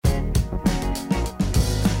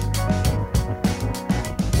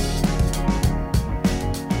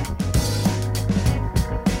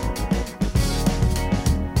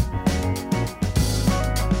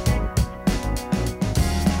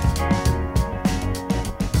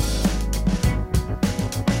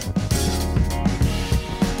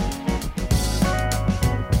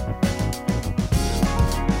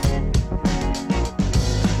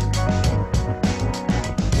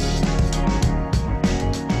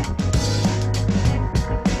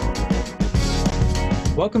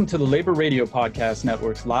Welcome to the Labor Radio Podcast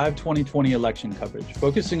Network's live 2020 election coverage,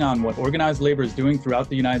 focusing on what organized labor is doing throughout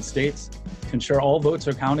the United States to ensure all votes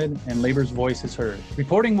are counted and labor's voice is heard.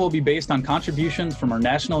 Reporting will be based on contributions from our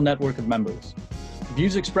national network of members. The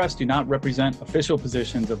views expressed do not represent official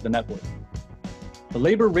positions of the network. The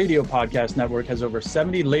Labor Radio Podcast Network has over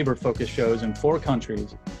 70 labor-focused shows in 4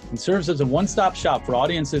 countries and serves as a one-stop shop for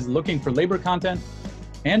audiences looking for labor content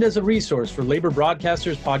and as a resource for labor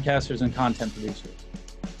broadcasters, podcasters, and content producers.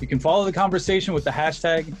 You can follow the conversation with the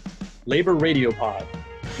hashtag LaborRadioPod,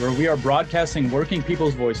 where we are broadcasting working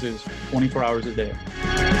people's voices 24 hours a day.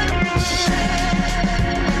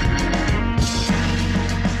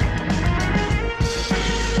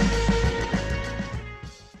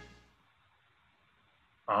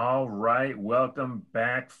 All right, welcome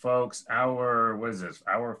back, folks. What is this?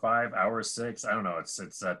 Hour 5, hour 6? I don't know. It's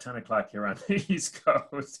 10 o'clock here on the East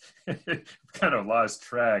Coast. Kind of lost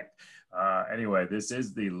track. Anyway, this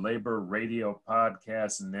is the Labor Radio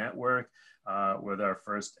Podcast Network with our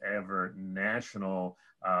first ever national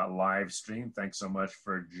live stream. Thanks so much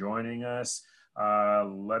for joining us. There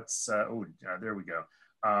we go.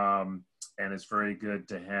 And it's very good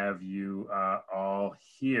to have you all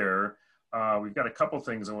here. We've got a couple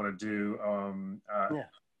things I want to do.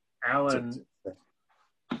 Alan,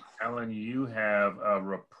 you have a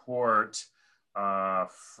report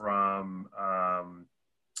from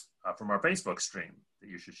our Facebook stream that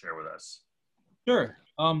you should share with us. Sure.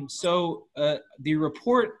 So the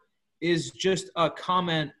report is just a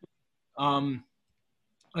comment that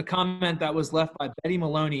was left by Betty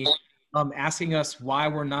Maloney asking us why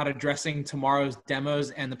we're not addressing tomorrow's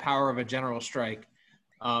demos and the power of a general strike.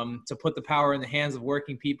 To put the power in the hands of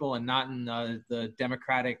working people and not in the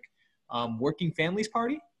Democratic Working Families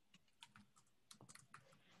Party.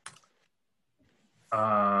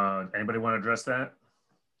 Anybody want to address that?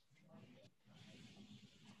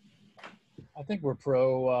 I think we're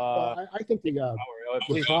pro. I think the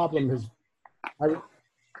problem is. Go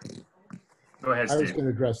ahead, Steve. I was going to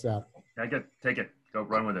address that. Take it. Go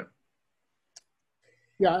run with it.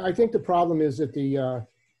 Yeah, I think the problem is that the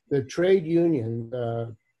trade union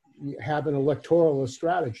have an electoral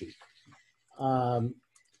strategy. I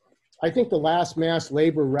think the last mass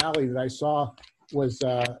labor rally that I saw was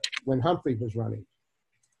when Humphrey was running.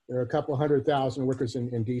 There are a couple 100,000 workers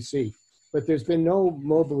in D.C., but there's been no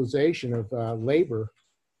mobilization of labor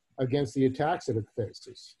against the attacks that it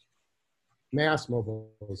faces. Mass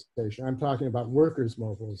mobilization. I'm talking about workers'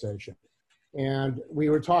 mobilization. And we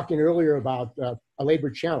were talking earlier about a labor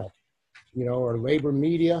channel, or labor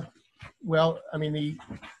media. Well, I mean,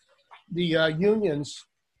 the unions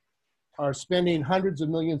are spending hundreds of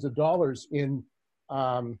millions of dollars in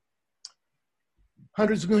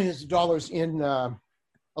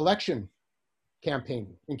election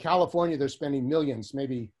campaigning. In California, they're spending millions,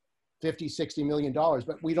 maybe 50, 60 million dollars,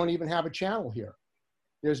 but we don't even have a channel here.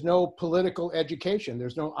 There's no political education.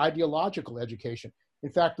 There's no ideological education. In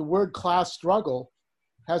fact, the word class struggle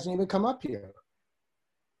hasn't even come up here.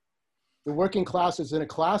 The working class is in a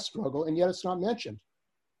class struggle, and yet it's not mentioned.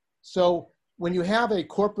 So when you have a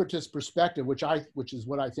corporatist perspective, which is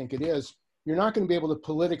what I think it is, you're not going to be able to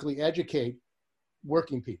politically educate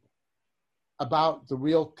working people about the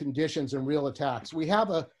real conditions and real attacks. We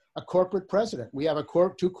have a corporate president. We have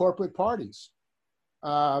two corporate parties.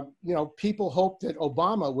 People hoped that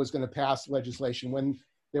Obama was going to pass legislation when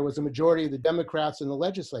there was a majority of the Democrats in the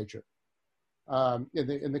legislature,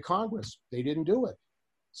 in the Congress. They didn't do it.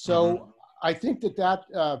 So I think that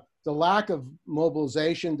the lack of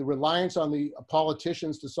mobilization, the reliance on the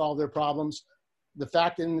politicians to solve their problems, the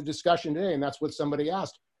fact in the discussion today, and that's what somebody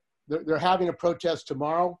asked, they're having a protest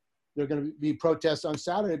tomorrow. There are going to be protests on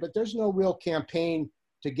Saturday, but there's no real campaign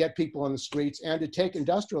to get people on the streets and to take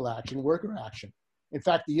industrial action, worker action. In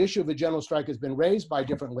fact, the issue of a general strike has been raised by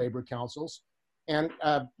different labor councils, and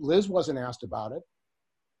Liz wasn't asked about it.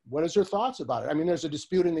 What is her thoughts about it? I mean, there's a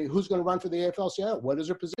dispute in who's going to run for the AFL-CIO. What is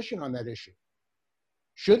her position on that issue?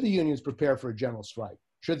 Should the unions prepare for a general strike?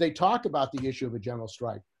 Should they talk about the issue of a general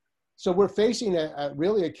strike? So we're facing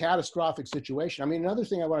really a catastrophic situation. I mean, another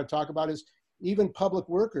thing I want to talk about is even public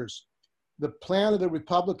workers. The plan of the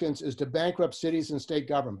Republicans is to bankrupt cities and state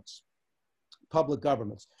governments, public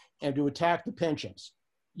governments, and to attack the pensions.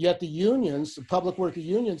 Yet the unions, the public worker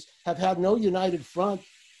unions, have had no united front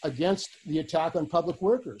against the attack on public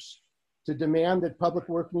workers to demand that public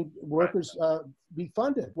workers be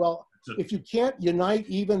funded. Well, if you can't unite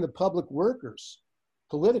even the public workers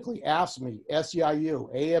politically, AFSCME, SEIU,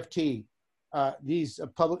 AFT, these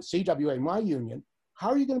public, CWA, my union, how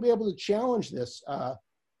are you going to be able to challenge this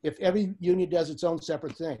if every union does its own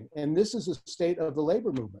separate thing? And this is the state of the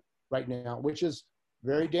labor movement right now, which is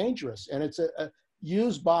very dangerous. And it's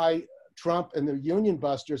used by Trump and the union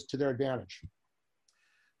busters to their advantage.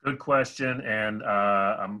 Good question, and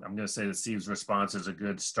I'm going to say that Steve's response is a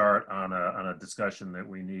good start on a discussion that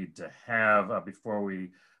we need to have. Before we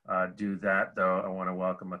do that, though, I want to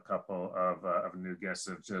welcome a couple of new guests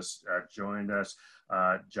that have just joined us.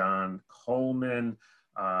 John Coleman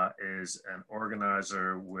is an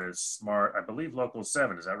organizer with SMART, I believe, Local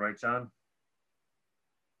 7. Is that right, John?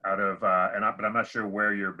 Out of, but I'm not sure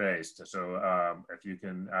where you're based. So if you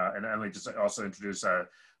can, and let me just also introduce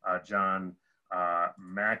John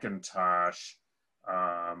McIntosh,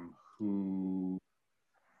 who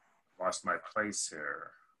lost my place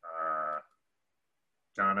here.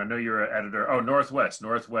 John, I know you're an editor. Oh, Northwest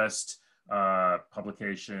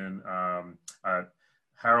publication.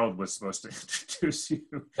 Harold was supposed to introduce you.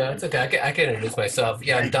 That's okay. I can introduce myself.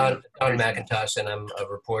 Yeah, I'm Don McIntosh, and I'm a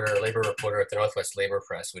labor reporter at the Northwest Labor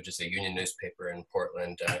Press, which is a union newspaper in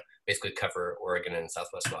Portland. Basically cover Oregon and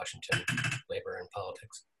Southwest Washington labor and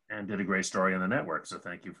politics. And did a great story on the network, so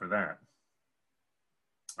thank you for that.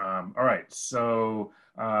 All right, so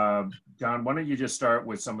John, why don't you just start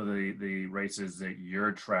with some of the races that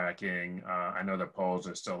you're tracking? I know the polls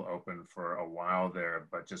are still open for a while there,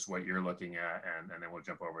 but just what you're looking at, and then we'll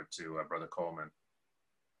jump over to Brother Coleman.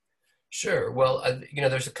 Sure. Well,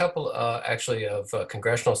 there's a couple actually of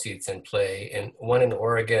congressional seats in play, and one in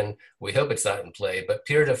Oregon. We hope it's not in play, but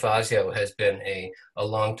Peter DeFazio has been a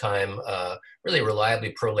long time, really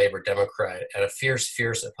reliably pro-labor Democrat and a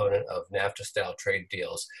fierce opponent of NAFTA-style trade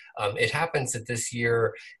deals. It happens that this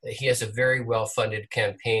year he has a very well-funded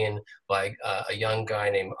campaign by a young guy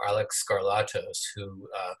named Alex Skarlatos, who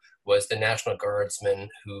was the National Guardsman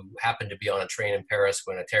who happened to be on a train in Paris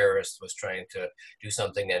when a terrorist was trying to do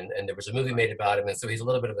something, and there was a movie made about him, and so he's a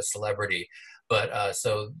little bit of a celebrity. But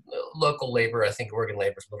so local labor, I think Oregon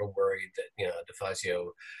labor is a little worried that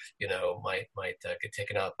DeFazio, might get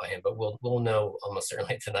taken out by him. But we'll know almost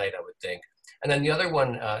certainly tonight, I would think. And then the other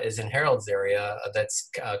one is in Harold's area. That's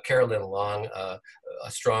Carolyn Long,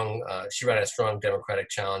 she ran a strong Democratic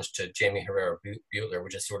challenge to Jamie Herrera Beutler,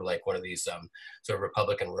 which is sort of like one of these sort of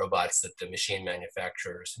Republican robots that the machine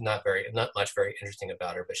manufacturers. Not much very interesting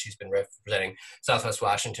about her, but she's been representing Southwest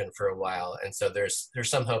Washington for a while, and so there's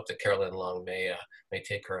some hope that Carolyn Long may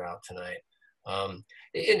take her out tonight.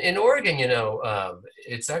 In Oregon,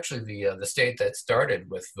 it's actually the state that started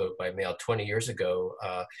with vote by mail 20 years ago.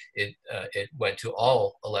 It went to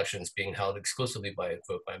all elections being held exclusively by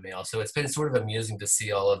vote by mail. So it's been sort of amusing to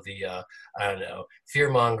see all of the,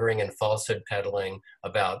 fear mongering and falsehood peddling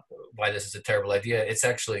about why this is a terrible idea. It's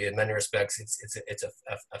actually, in many respects, it's a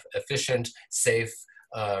efficient, safe,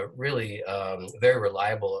 really very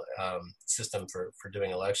reliable system for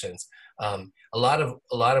doing elections. A lot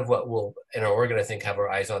of what we'll in Oregon, I think, have our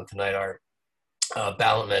eyes on tonight are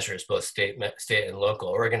ballot measures, both state and local.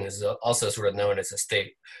 Oregon is also sort of known as a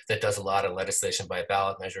state that does a lot of legislation by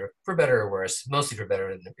ballot measure, for better or worse, mostly for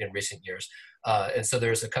better in recent years. And so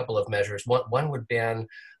there's a couple of measures. One would ban,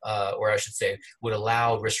 or I should say, would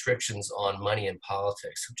allow restrictions on money in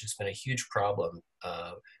politics, which has been a huge problem.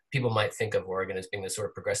 People might think of Oregon as being this sort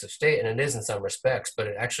of progressive state, and it is in some respects, but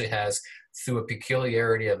it actually has, through a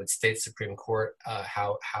peculiarity of its state Supreme Court,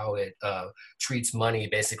 how it treats money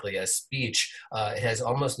basically as speech. It has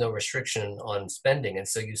almost no restriction on spending, and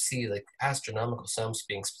so you see like astronomical sums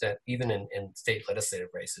being spent even in state legislative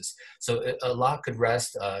races. So a lot could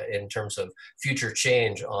rest in terms of future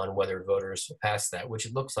change on whether voters pass that, which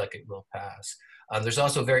it looks like it will pass. There's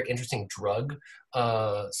also a very interesting drug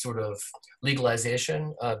sort of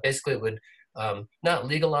legalization. Basically, it would not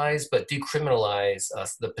legalize, but decriminalize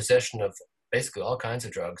the possession of basically all kinds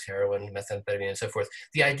of drugs, heroin, methamphetamine, and so forth.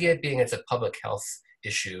 The idea being it's a public health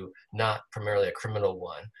issue, not primarily a criminal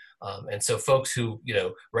one. And so folks who,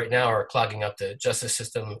 right now are clogging up the justice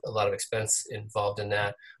system, a lot of expense involved in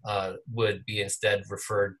that, would be instead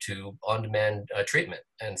referred to on-demand treatment.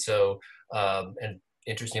 And so, and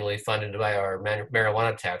interestingly funded by our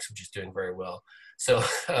marijuana tax, which is doing very well. So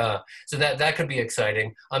so that could be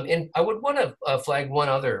exciting. And I would want to flag one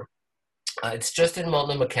other. It's just in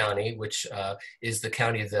Multnomah County, which is the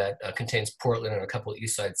county that contains Portland and a couple of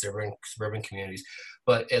east side suburban communities.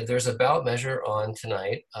 But there's a ballot measure on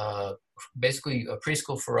tonight, basically a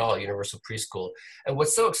preschool for all, universal preschool. And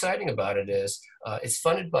what's so exciting about it is it's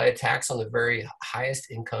funded by a tax on the very highest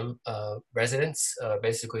income residents,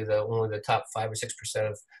 basically only the top 5 or 6%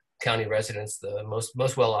 of county residents, the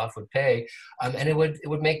most well off, would pay, and it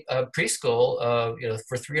would make preschool,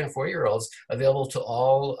 for 3 and 4 year olds available to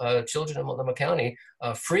all children in Multnomah County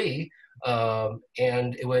free.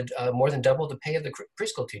 And it would more than double the pay of the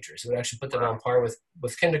preschool teachers. It would actually put them on par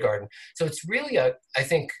with kindergarten. So it's really, I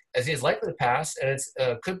think, as is likely to pass, and it's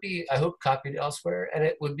could be, I hope, copied elsewhere, and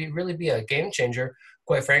it would really be a game changer,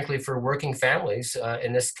 quite frankly, for working families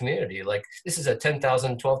in this community. Like, this is a $10,000,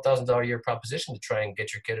 $12,000 a year proposition to try and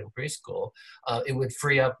get your kid in preschool. It would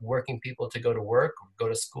free up working people to go to work or go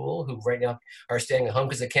to school who right now are staying at home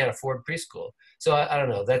because they can't afford preschool. So I don't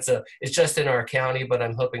know. It's just in our county, but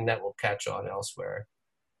I'm hoping that will catch on elsewhere.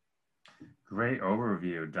 Great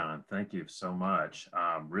overview, Don. Thank you so much.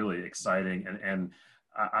 Really exciting. And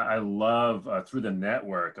I love through the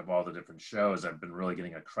network of all the different shows, I've been really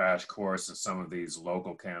getting a crash course of some of these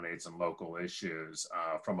local candidates and local issues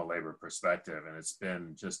from a labor perspective. And it's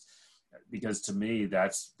been just, because to me,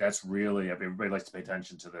 that's really, everybody likes to pay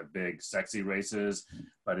attention to the big sexy races,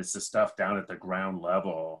 but it's the stuff down at the ground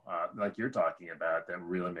level, like you're talking about, that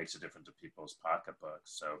really makes a difference to people's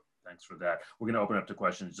pocketbooks. So thanks for that. We're going to open up to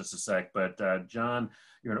questions in just a sec, but John,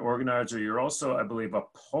 you're an organizer. You're also, I believe, a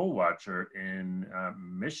poll watcher in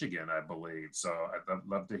Michigan, I believe. So I'd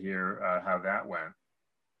love to hear how that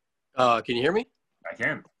went. Can you hear me? I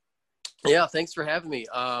can. Yeah, thanks for having me.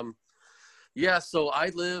 Yeah, so I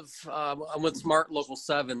live, I'm with Smart Local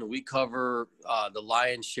 7. We cover the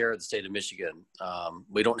lion's share of the state of Michigan.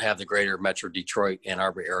 We don't have the greater Metro Detroit, Ann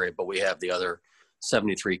Arbor area, but we have the other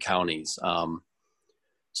 73 counties.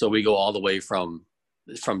 So we go all the way from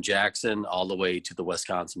Jackson all the way to the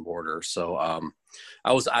Wisconsin border. So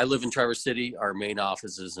I live in Traverse City. Our main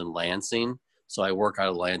office is in Lansing. So I work out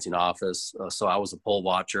of the Lansing office. So I was a poll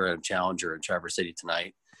watcher and challenger in Traverse City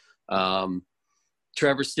tonight.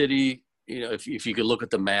 Traverse City, if you could look at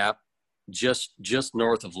the map, just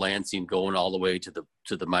north of Lansing, going all the way to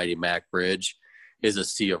the mighty Mack Bridge, is a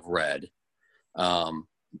sea of red.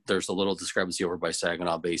 There's a little discrepancy over by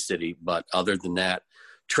Saginaw Bay City, but other than that,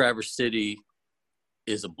 Traverse City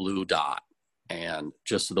is a blue dot. And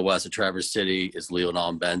just to the west of Traverse City is Leelanau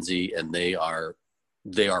and Benzie, and they are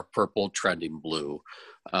purple trending blue.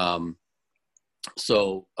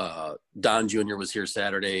 So Don Jr. was here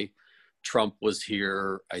Saturday. Trump was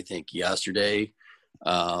here, I think, yesterday.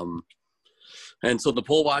 And so the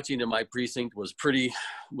poll watching in my precinct was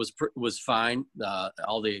fine.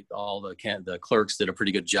 All the clerks did a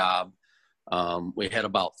pretty good job. We had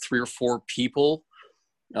about 3 or 4 people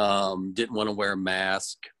didn't want to wear a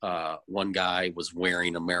mask. One guy was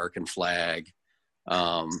wearing American flag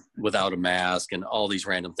without a mask, and all these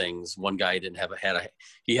random things. One guy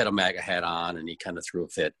he had a MAGA hat on, and he kind of threw a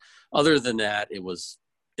fit. Other than that, it was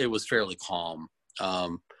fairly calm.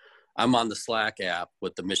 I'm on the Slack app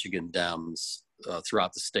with the Michigan Dems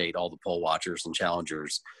throughout the state, all the poll watchers and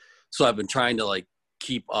challengers. So I've been trying to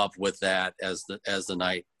keep up with that as the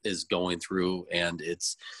night is going through, and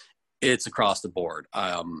it's across the board.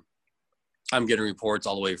 I'm getting reports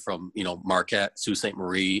all the way from Marquette, Sault Ste.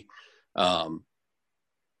 Marie,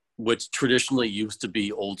 which traditionally used to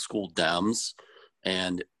be old school Dems,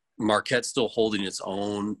 and Marquette's still holding its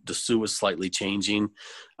own. The Sioux is slightly changing.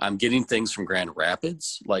 I'm getting things from Grand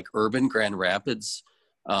Rapids, like urban Grand Rapids.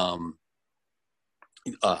 I'm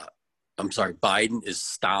sorry, Biden is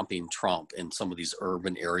stomping Trump in some of these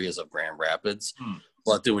urban areas of Grand Rapids.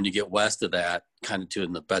 But then when you get west of that, kind of to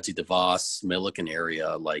in the Betsy DeVos, Milliken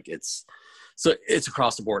area, it's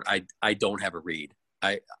across the board. I don't have a read.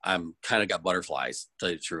 I'm kind of got butterflies, to tell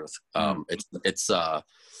you the truth.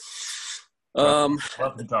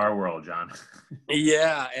 Welcome to our world, John.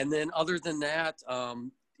 Yeah. And then other than that,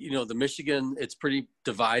 the Michigan, it's pretty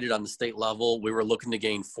divided on the state level. We were looking to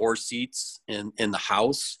gain 4 seats in the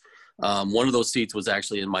House. One of those seats was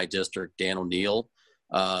actually in my district, Dan O'Neill.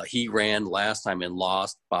 He ran last time and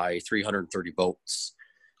lost by 330 votes.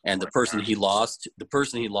 And the person he lost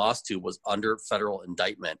to was under federal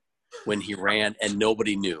indictment when he ran, and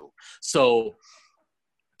nobody knew. So,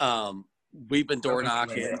 we've been door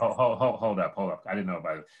knocking. Hold up. I didn't know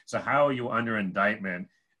about it. So how are you under indictment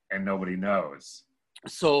and nobody knows?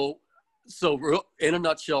 So in a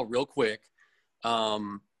nutshell, real quick,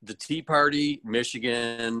 the Tea Party,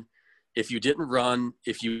 Michigan, if you didn't run,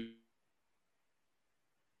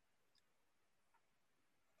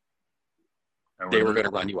 they were going to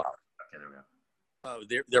run you out. Okay, there we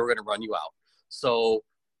go. They were going to run you out. So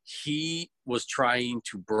he was trying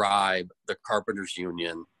to bribe the Carpenters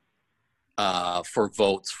Union for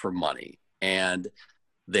votes for money, and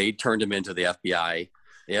they turned him into the FBI.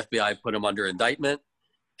 The FBI put him under indictment,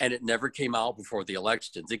 and it never came out before the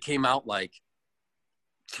elections. It came out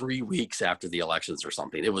 3 weeks after the elections or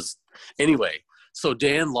something. It was anyway. So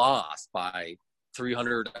Dan lost by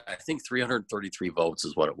 333 votes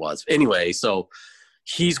is what it was. Anyway, so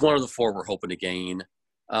he's one of the four we're hoping to gain.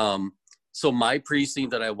 So my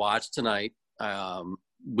precinct that I watched tonight,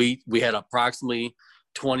 we had approximately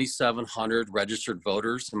 2,700 registered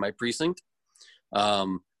voters in my precinct.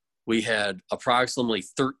 We had approximately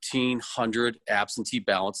 1,300 absentee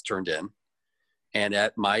ballots turned in. And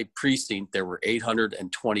at my precinct, there were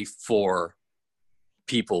 824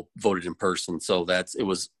 people voted in person. So it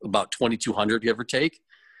was about 2,200, give or take.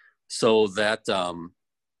 So that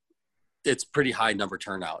it's pretty high number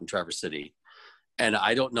turnout in Traverse City. And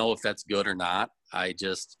I don't know if that's good or not. I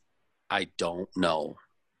don't know.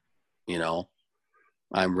 You know,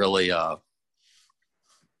 I'm really,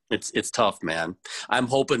 it's tough, man. I'm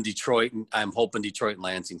hoping Detroit and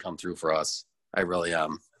Lansing come through for us. I really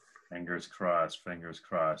am. Fingers crossed. Fingers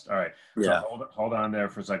crossed. All right. Yeah. So hold on there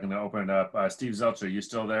for a second to open it up. Steve Zeltzer, are you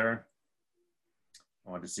still there? I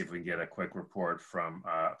wanted to see if we can get a quick report from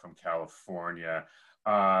California.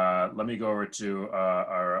 Let me go over to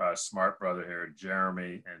our smart brother here,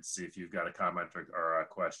 Jeremy, and see if you've got a comment or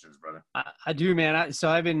questions, brother. I do, man. So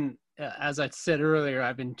I've been, as I said earlier,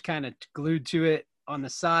 I've been kind of glued to it on the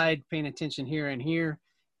side, paying attention here and here,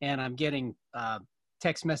 and I'm getting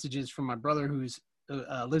text messages from my brother who's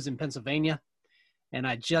lives in Pennsylvania, and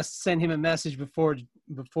I just sent him a message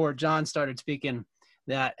before John started speaking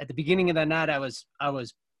that at the beginning of that night I was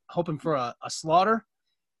hoping for a slaughter,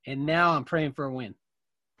 and now I'm praying for a win.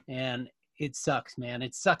 And it sucks, man.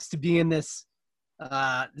 It sucks to be in this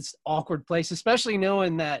this awkward place, especially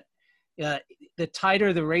knowing that the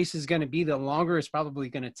tighter the race is going to be, the longer it's probably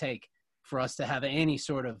going to take for us to have any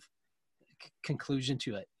sort of conclusion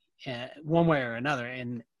to it, one way or another.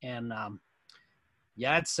 And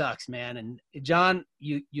yeah, it sucks, man. And John,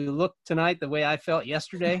 you look tonight the way I felt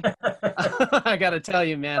yesterday. I got to tell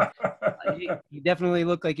you, man, you definitely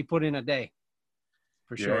look like you put in a day.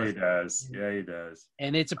 For sure. Yeah, he does. Yeah, he does.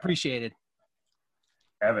 And it's appreciated.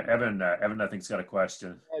 Evan, I think's got a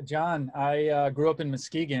question. John, I grew up in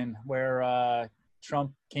Muskegon, where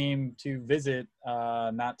Trump came to visit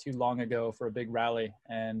not too long ago for a big rally,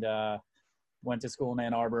 and went to school in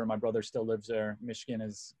Ann Arbor. My brother still lives there. Michigan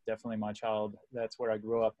is definitely my child. That's where I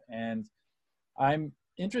grew up. And I'm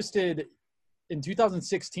interested, in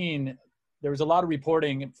 2016, there was a lot of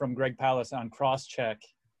reporting from Greg Palast on Crosscheck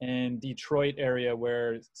in Detroit area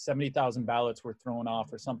where 70,000 ballots were thrown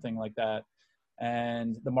off or something like that.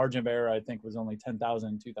 And the margin of error, I think, was only 10,000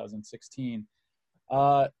 in 2016.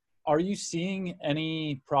 Are you seeing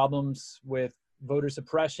any problems with voter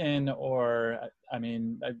suppression, or, I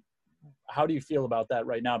mean, how do you feel about that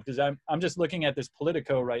right now? Because I'm just looking at this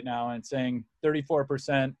Politico right now and saying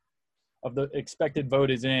 34% of the expected vote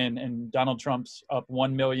is in, and Donald Trump's up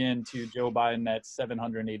 1 million to Joe Biden at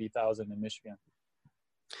 780,000 in Michigan.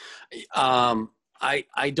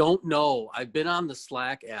 I don't know. I've been on the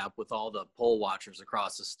Slack app with all the poll watchers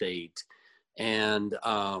across the state, and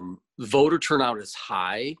voter turnout is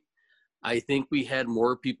high. I think we had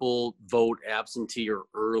more people vote absentee or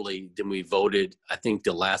early than we voted, I think,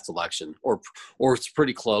 the last election, or it's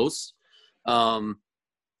pretty close. And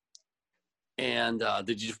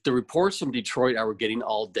the reports from Detroit I were getting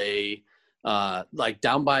all day, like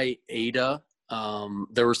down by Ada,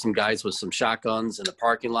 there were some guys with some shotguns in the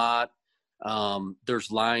parking lot.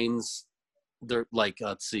 There's lines there, like,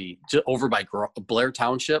 let's see, over by Blair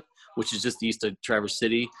Township, which is just east of Traverse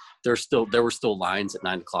City. There were still lines at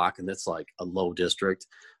 9 o'clock, and that's like a low district.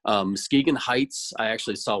 Muskegon Heights, I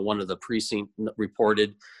actually saw one of the precinct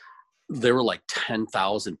reported. There were like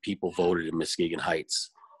 10,000 people voted in Muskegon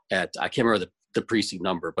Heights. I can't remember the precinct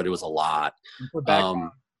number, but it was a lot.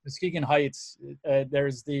 Muskegon Heights,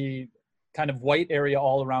 there's the kind of white area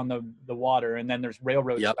all around the water, and then there's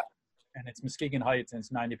railroad. Yep. And it's Muskegon Heights, and it's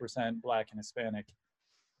 90% Black and Hispanic.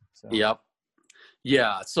 So. Yep.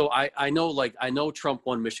 Yeah. So I know Trump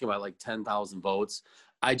won Michigan by like 10,000 votes.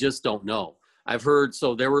 I just don't know. I've heard,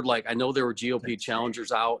 so there were I know there were GOP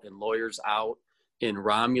challengers out and lawyers out in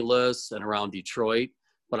Romulus and around Detroit,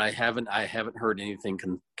 but I haven't heard anything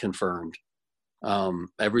confirmed.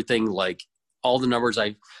 Everything, like all the numbers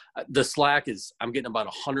the Slack is, I'm getting about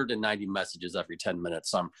 190 messages every 10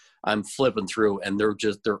 minutes. I'm flipping through, and they're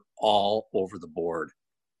all over the board.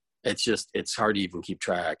 It's hard to even keep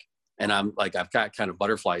track. And I'm like, I've got kind of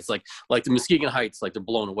butterflies, like the Muskegon Heights, like they're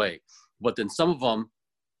blown away. But then some of them,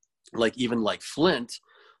 like even like Flint,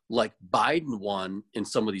 like Biden won in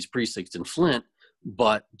some of these precincts in Flint,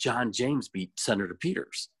 but John James beat Senator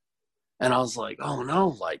Peters. And I was like, oh no,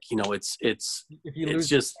 like, you know, it's if you lose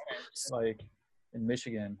just like in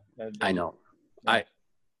Michigan. I know.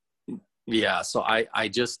 Yeah. So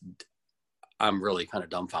I'm really kind of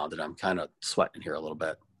dumbfounded. I'm kind of sweating here a little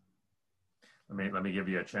bit. Let me give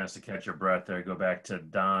you a chance to catch your breath there. Go back to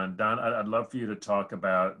Don. Don, I'd love for you to talk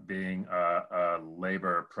about being a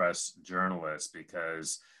labor press journalist,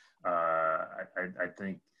 because I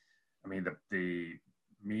think, I mean, the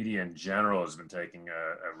media in general has been taking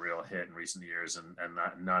a real hit in recent years, and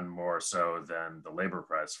none more so than the labor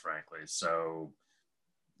press, frankly. So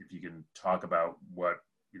if you can talk about what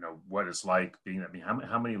it's like being, I mean,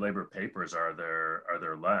 how many labor papers are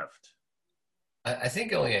there left? I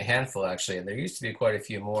think only a handful, actually, and there used to be quite a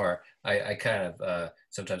few more. I kind of,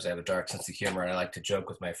 sometimes I have a dark sense of humor, and I like to joke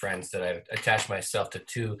with my friends that I've attached myself to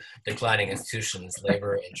two declining institutions,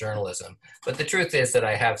 labor and journalism. But the truth is that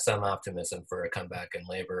I have some optimism for a comeback in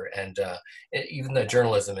labor, and even though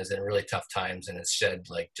journalism is in really tough times and it's shed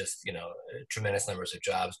tremendous numbers of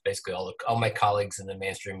jobs, basically all my colleagues in the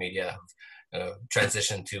mainstream media have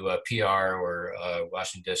transitioned to PR or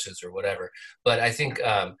washing dishes or whatever. But I think,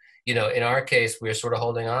 in our case, we're sort of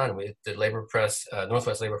holding on. The labor press,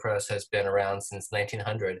 Northwest Labor Press, has been around since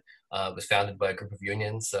 1900. It was founded by a group of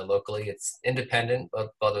unions locally. It's independent,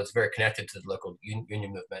 although it's very connected to the local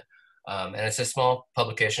union movement. And it's a small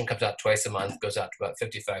publication, comes out twice a month, goes out to about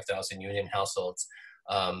 55,000 union households.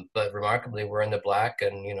 But remarkably, we're in the black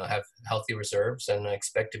and, have healthy reserves, and I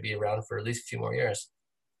expect to be around for at least a few more years.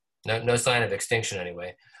 No sign of extinction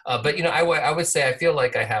anyway. But, I would say I feel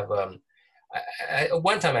like I have,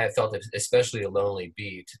 one time I felt especially a lonely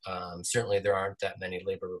beat. Certainly there aren't that many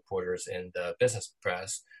labor reporters in the business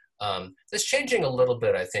press. It's changing a little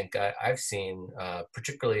bit, I think. I've seen,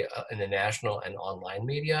 particularly in the national and online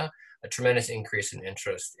media, a tremendous increase in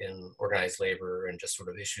interest in organized labor and just sort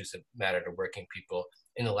of issues that matter to working people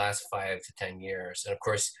in the last 5 to 10 years. And of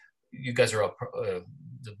course, you guys are all,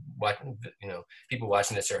 people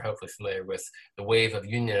watching this are hopefully familiar with the wave of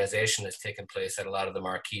unionization that's taken place at a lot of the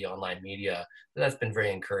marquee online media. That's been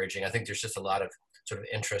very encouraging. I think there's just a lot of sort of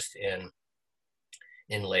interest in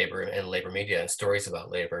labor and labor media and stories about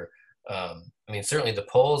labor. Certainly the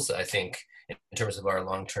polls, I think, in terms of our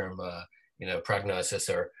long-term, prognosis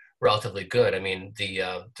are relatively good. I mean,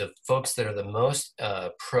 the folks that are the most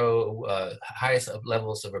highest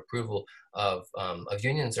levels of approval of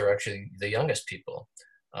unions are actually the youngest people.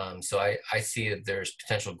 So I see that there's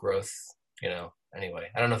potential growth,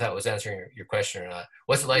 anyway. I don't know if that was answering your question or not.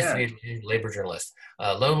 What's it like to be a labor journalist?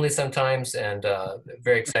 Lonely sometimes, and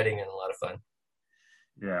very exciting and a lot of fun.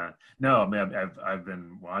 Yeah, no, I mean, I've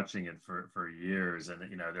been watching it for years, and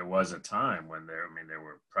there was a time when there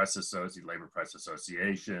were labor press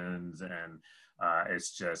associations, and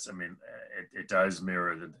it's just, it does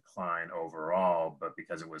mirror the decline overall, but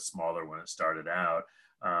because it was smaller when it started out.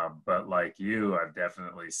 But like you, I've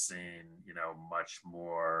definitely seen much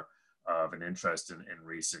more of an interest in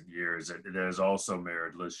recent years. It has also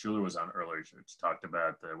mirrored. Liz Schuler was on earlier. She talked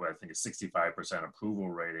about I think a 65%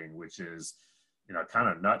 approval rating, which is kind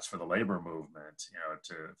of nuts for the labor movement,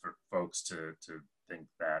 for folks to think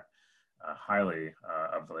that highly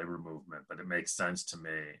of the labor movement, but it makes sense to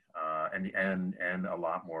me. And a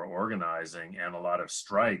lot more organizing and a lot of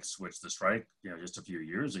strikes, which the strike, just a few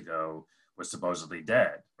years ago was supposedly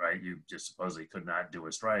dead, right? You just supposedly could not do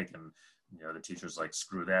a strike, and the teachers like,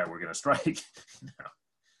 screw that, we're going to strike.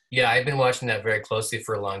 Yeah, I've been watching that very closely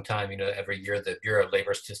for a long time. Every year the Bureau of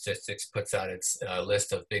Labor Statistics puts out its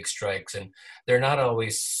list of big strikes, and they're not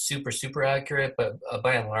always super accurate, but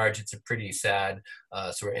by and large, it's a pretty sad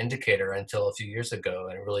sort of indicator until a few years ago.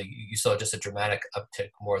 And really, you saw just a dramatic uptick,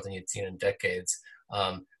 more than you'd seen in decades.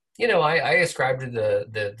 I ascribe to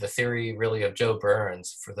the theory really of Joe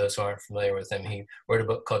Burns. For those who aren't familiar with him, he wrote a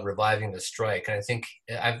book called Reviving the Strike. And I think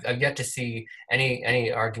I've yet to see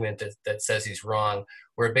any argument that says he's wrong,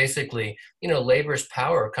 where basically, labor's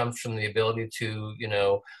power comes from the ability to,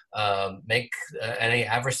 make any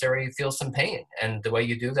adversary feel some pain. And the way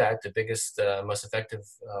you do that, the biggest, most effective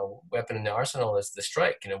weapon in the arsenal is the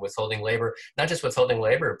strike, withholding labor, not just withholding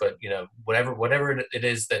labor, but, whatever it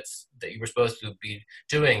is that you were supposed to be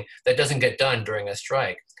doing that doesn't get done during a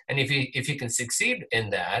strike. And if you can succeed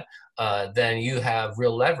in that, then you have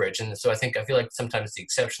real leverage. And so I feel like sometimes the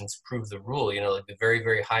exceptions prove the rule, like the very,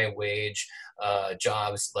 very high wage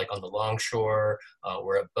jobs, like on the longshore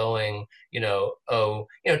or at Boeing,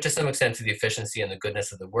 to some extent to the efficiency and the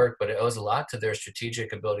goodness of the work, but it owes a lot to their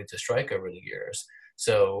strategic ability to strike over the years.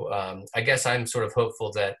 So I guess I'm sort of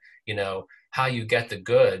hopeful that, how you get the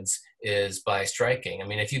goods is by striking. I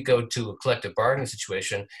mean, if you go to a collective bargaining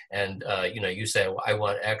situation and, you say, well, I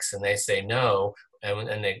want X, and they say no,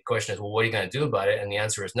 and the question is, well, what are you going to do about it? And the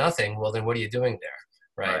answer is nothing. Well, then what are you doing there,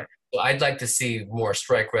 right? So I'd like to see more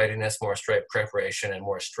strike readiness, more strike preparation, and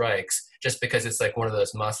more strikes. just because it's like one of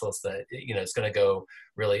those muscles that, you know, it's going to go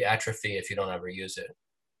really atrophy if you don't ever use it.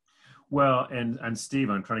 Well, and Steve,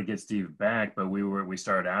 I'm trying to get Steve back, but we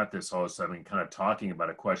started out this whole something kind of talking about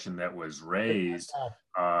a question that was raised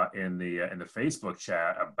in the Facebook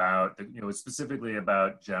chat about specifically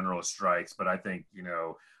about general strikes, but I think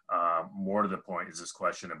more to the point is this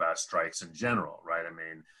question about strikes in general, right? I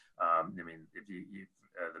mean, if you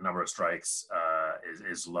the number of strikes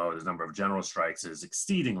is low, the number of general strikes is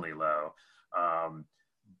exceedingly low,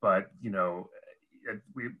 but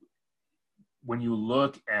when you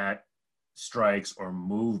look at strikes or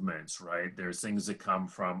movements, right? There's things that come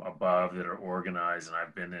from above that are organized, and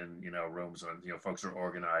I've been in, rooms when, folks are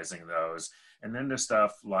organizing those. And then there's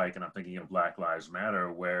stuff like, and I'm thinking of Black Lives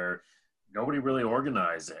Matter, where nobody really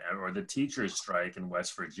organized it, or the teachers' strike in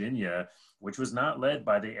West Virginia, which was not led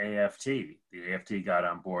by the AFT. The AFT got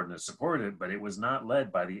on board and supported it, but it was not led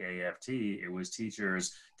by the AFT. It was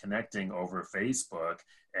teachers connecting over Facebook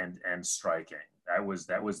and striking. That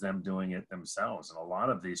was them doing it themselves. And a lot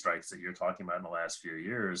of these strikes that you're talking about in the last few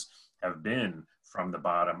years have been from the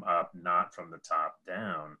bottom up, not from the top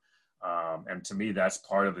down. And to me, that's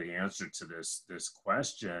part of the answer to this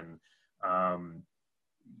question.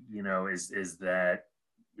 Is that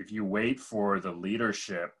if you wait for the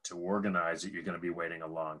leadership to organize it, you're going to be waiting a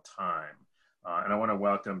long time. And I want to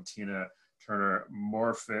welcome Tina Turner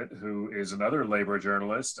Morfitt, who is another labor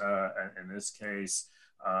journalist, in this case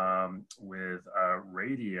with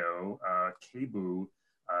radio, KBOO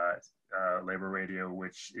Labor Radio,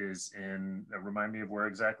 which is in, remind me of where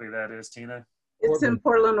exactly that is, Tina? It's in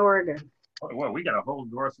Portland, Oregon. Well, we got a whole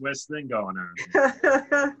Northwest thing going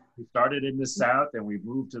on. We started in the South and we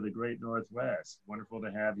moved to the great Northwest. Wonderful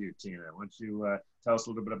to have you, Tina. Why don't you tell us a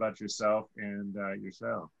little bit about yourself and your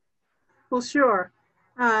show? Well, sure.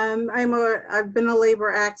 I've been a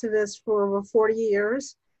labor activist for over 40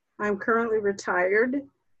 years. I'm currently retired.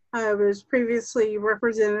 I was previously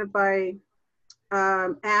represented by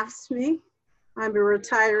AFSCME. I'm a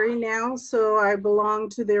retiree now, so I belong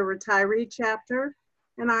to their retiree chapter.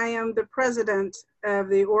 And I am the president of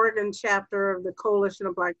the Oregon chapter of the Coalition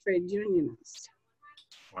of Black Trade Unionists.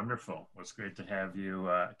 Wonderful. Well, it's great to have you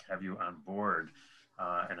on board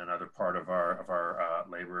and another part of our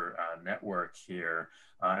labor network here.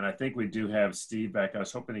 And I think we do have Steve back. I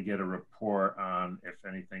was hoping to get a report on if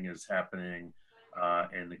anything is happening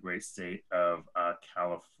in the great state of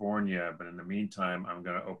California. But in the meantime, I'm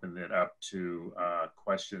going to open it up to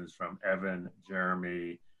questions from Evan,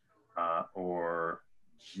 Jeremy, or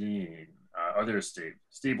Gene. Others, Steve.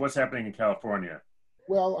 Steve, what's happening in California?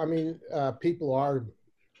 Well, I mean, people are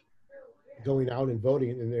going out and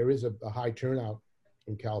voting, and there is a high turnout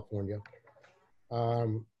in California.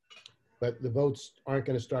 But the votes aren't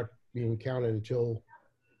going to start being counted until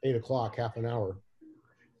 8 o'clock, half an hour.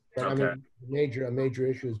 But Okay. I mean, a major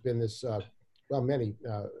issue has been this,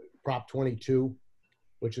 Prop 22,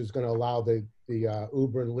 which is going to allow the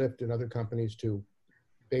Uber and Lyft and other companies to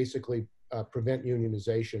basically prevent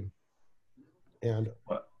unionization. And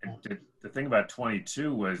well, the thing about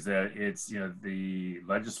 22 was that it's, the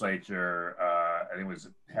legislature, I think was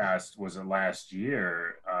passed, was it last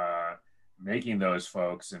year, making those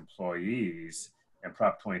folks employees, and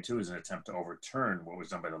Prop 22 is an attempt to overturn what was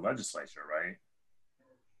done by the legislature, right?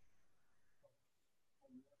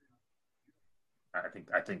 I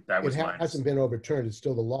think that was mine. It hasn't been overturned. It's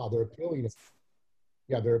still the law. They're appealing it.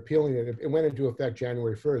 Yeah, they're appealing it. It went into effect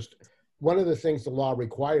January 1st. One of the things the law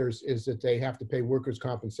requires is that they have to pay workers'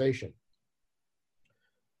 compensation,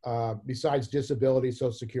 besides disability,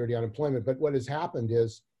 Social Security, unemployment. But what has happened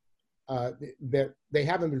is that they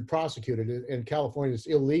haven't been prosecuted. In California, it's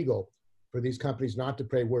illegal for these companies not to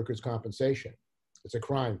pay workers' compensation. It's a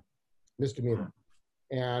crime, misdemeanor.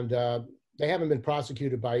 And they haven't been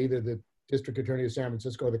prosecuted by either the District Attorney of San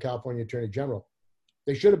Francisco or the California Attorney General.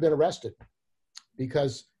 They should have been arrested,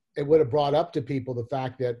 because it would have brought up to people the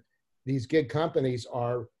fact that these gig companies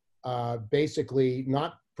are basically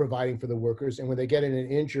not providing for the workers. And when they get in an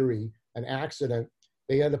injury, an accident,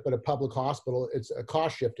 they end up at a public hospital. It's a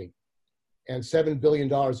cost shifting. And $7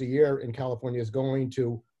 billion a year in California is going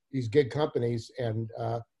to these gig companies, and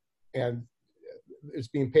it's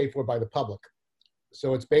being paid for by the public.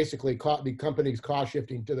 So it's basically the companies cost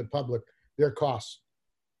shifting to the public their costs,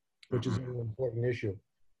 which is an important issue.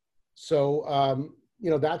 So,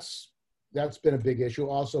 that's been a big issue.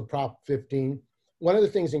 Also, Prop 15. One of the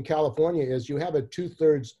things in California is you have a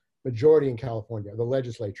 2/3 majority in California, the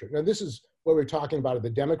legislature. Now, this is what we're talking about, the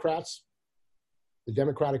Democrats, the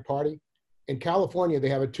Democratic Party. In California, they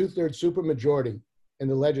have a 2/3 supermajority in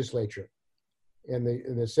the legislature, in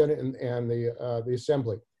the Senate and the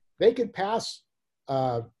Assembly. They could pass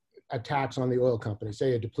a tax on the oil company,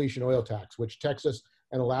 say a depletion oil tax, which Texas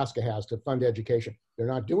and Alaska has to fund education. They're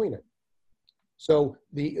not doing it. So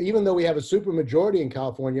even though we have a supermajority in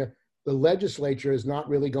California, the legislature is not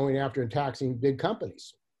really going after and taxing big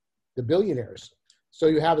companies, the billionaires. So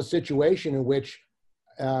you have a situation in which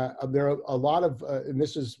there are a lot of, and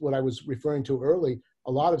this is what I was referring to early,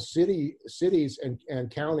 a lot of cities and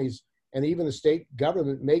counties and even the state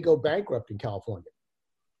government may go bankrupt in California.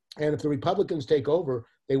 And if the Republicans take over,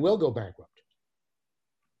 they will go bankrupt.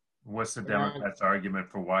 What's the Democrats' argument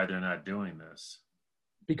for why they're not doing this?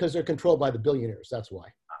 Because they're controlled by the billionaires, that's why.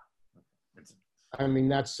 I mean,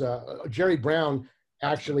 that's Jerry Brown,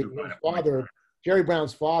 actually, his father, Jerry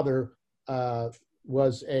Brown's father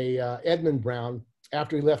was Edmund Brown.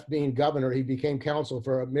 After he left being governor, he became counsel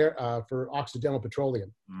for Occidental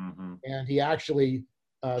Petroleum. Mm-hmm. And he actually,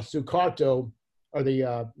 Sukarno, or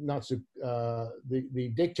the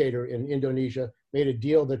dictator in Indonesia, made a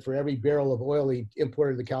deal that for every barrel of oil he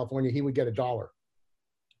imported to California, he would get $1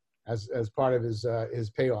 as part of his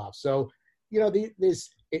payoff. So, you know,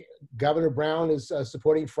 Governor Brown is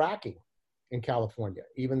supporting fracking in California,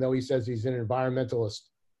 even though he says he's an environmentalist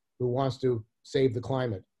who wants to save the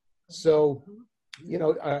climate. So, you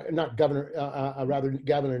know, not Governor, rather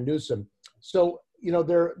Governor Newsom. So, you know,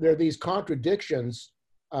 there are these contradictions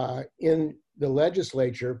in the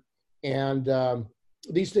legislature, and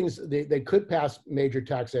these things, they could pass major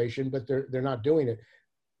taxation, but they're not doing it.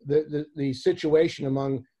 The situation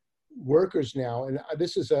among workers now, and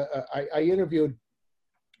this is I interviewed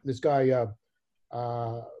this guy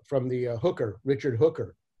from the Richard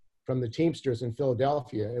Hooker, from the Teamsters in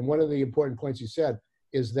Philadelphia, and one of the important points he said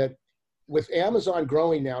is that with Amazon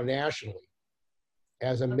growing now nationally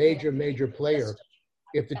as a major player,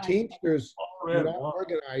 if the Teamsters do not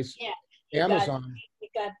organize Amazon,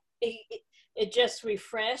 it just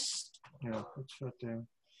refreshed. Yeah, it's shut down.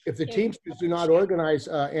 If the Teamsters do not organize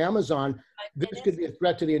Amazon, this could be a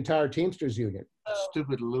threat to the entire Teamsters union.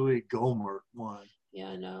 Stupid Louis Gohmert one. Yeah,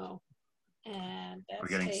 I know. And we're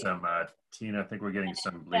getting some, Tina, I think we're getting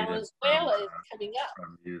some Venezuela is coming up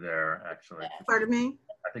from you there, actually. Pardon me?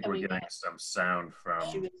 I think we're getting some sound from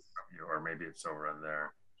you, or maybe it's over on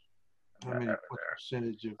there. I mean, what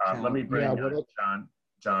percentage of let me bring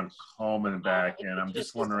John Coleman back in. I'm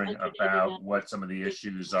just wondering about what some of the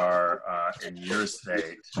issues are in your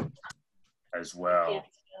state as well.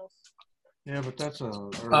 Yeah, but that's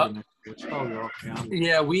it's probably all county.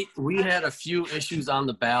 Yeah, we had a few issues on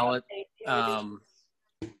the ballot. I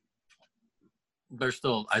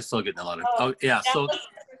still getting a lot of,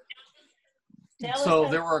 so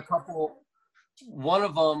there were a couple. One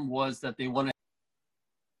of them was that they wanted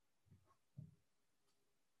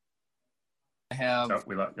to have.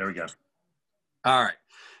 There we go. All right.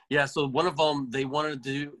 Yeah, so one of them, they wanted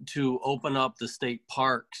to open up the state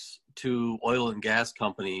parks to oil and gas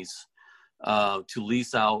companies to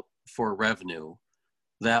lease out for revenue.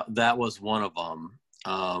 That was one of them.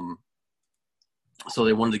 So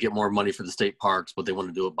they wanted to get more money for the state parks, but they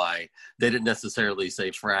wanted to do it they didn't necessarily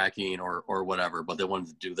say fracking or whatever, but they wanted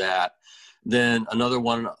to do that. Then another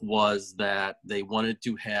one was that they wanted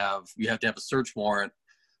to you have to have a search warrant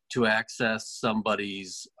to access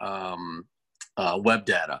somebody's web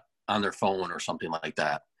data on their phone or something like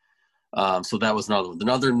that. So that was another one. Then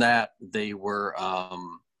other than that, they were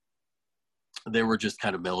just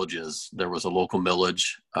kind of millages. There was a local millage.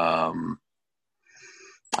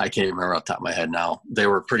 I can't remember off the top of my head now. They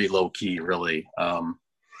were pretty low key, really.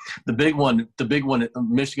 The big one,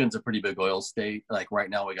 Michigan's a pretty big oil state. Like right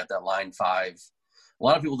now we got that Line 5. A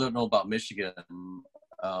lot of people don't know about Michigan.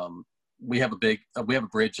 We have a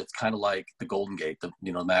bridge that's kind of like the Golden Gate, the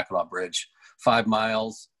Mackinac Bridge, 5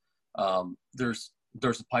 miles. There's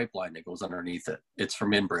a pipeline that goes underneath it. It's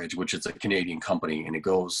from Enbridge, which is a Canadian company, and it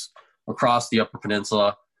goes across the Upper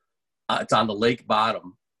Peninsula. It's on the lake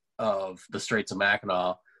bottom of the Straits of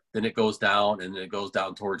Mackinac. Then it goes down, and then it goes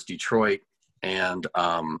down towards Detroit, and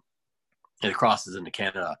it crosses into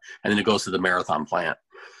Canada, and then it goes to the Marathon plant.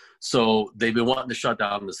 So they've been wanting to shut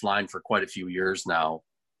down this line for quite a few years now,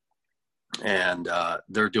 and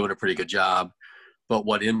they're doing a pretty good job. But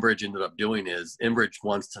what Enbridge ended up doing is Enbridge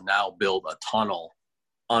wants to now build a tunnel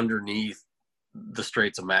underneath the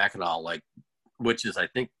Straits of Mackinac, which is, I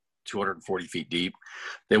think, 240 feet deep.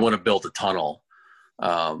 They want to build a tunnel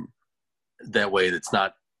that way that's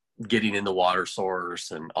not getting in the water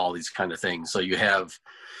source and all these kind of things. So you have,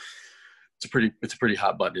 it's a pretty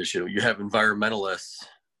hot button issue. You have environmentalists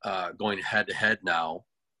going head to head now,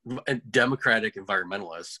 and Democratic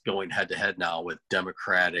environmentalists going head to head now with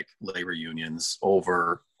Democratic labor unions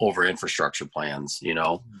over infrastructure plans,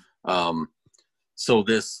 So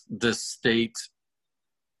this state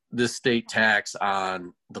this state tax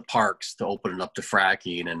on the parks to open it up to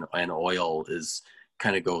fracking and oil is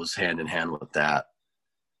kind of goes hand in hand with that.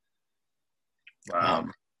 Wow.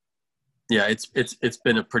 Yeah, it's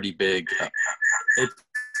been a pretty big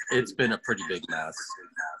it's been a pretty big mess.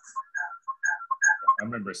 I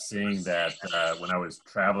remember seeing that when I was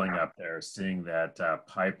traveling up there, seeing that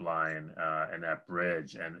pipeline and that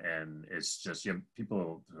bridge, and it's just, you know,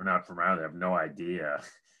 people who are not from around there have no idea,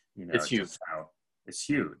 you know, It's huge. just how it's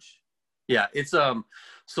huge. Yeah, it's so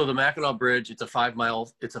the Mackinac Bridge, it's a 5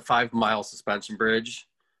 mile suspension bridge.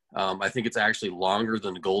 I think it's actually longer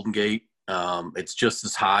than the Golden Gate. It's just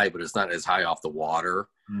as high, but it's not as high off the water.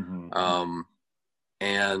 Mm-hmm.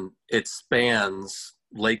 And it spans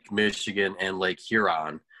Lake Michigan and Lake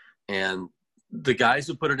Huron. And the guys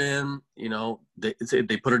who put it in, you know, they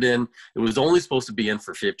put it in, it was only supposed to be in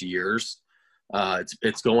for 50 years.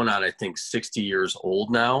 It's going on, I think, 60 years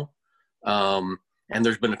old now. And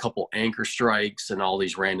there's been a couple anchor strikes and all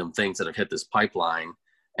these random things that have hit this pipeline,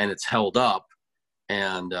 and it's held up.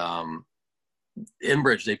 And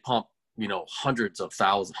Enbridge, they pump, you know, hundreds of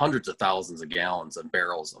thousands of gallons and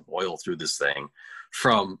barrels of oil through this thing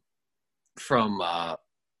from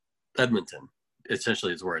Edmonton,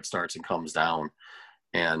 essentially, is where it starts and comes down.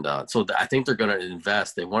 And so I think they're going to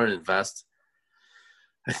invest. They want to invest,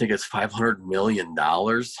 I think it's $500 million.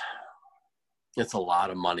 It's a lot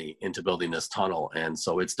of money into building this tunnel. And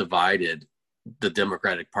so it's divided the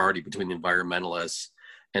Democratic Party between the environmentalists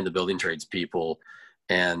and the building trades people.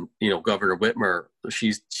 And, you know, Governor Whitmer,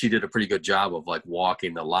 she did a pretty good job of like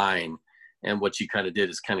walking the line. And what she kind of did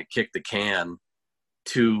is kind of kick the can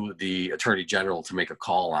to the Attorney General to make a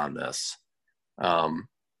call on this.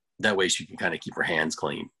 That way she can kind of keep her hands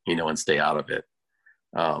clean, you know, and stay out of it.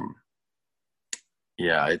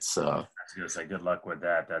 Yeah, it's I was gonna say, good luck with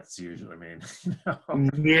that. That's usually, I mean, you know.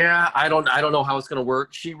 Yeah, I don't know how it's going to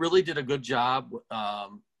work. She really did a good job.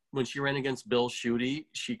 When she ran against Bill Schuette,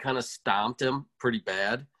 she kind of stomped him pretty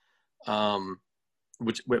bad,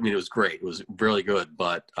 which, I mean, it was great. It was really good,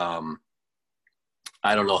 but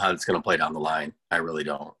I don't know how it's going to play down the line. I really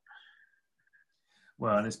don't.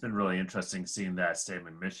 Well, and it's been really interesting seeing that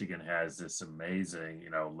statement. Michigan has this amazing, you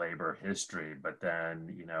know, labor history, but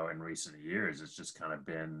then, you know, in recent years, it's just kind of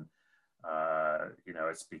been, you know,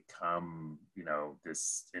 it's become, you know,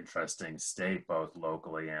 this interesting state, both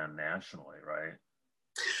locally and nationally, right?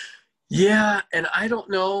 Yeah, and I don't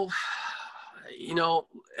know, you know,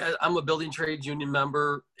 I'm a building trades union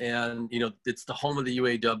member, and, you know, it's the home of the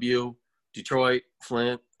UAW, Detroit,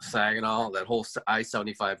 Flint, Saginaw, that whole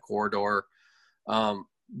I-75 corridor.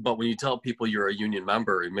 But when you tell people you're a union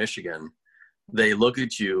member in Michigan, they look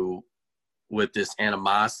at you with this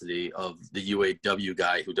animosity of the UAW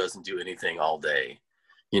guy who doesn't do anything all day,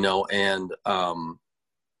 you know, and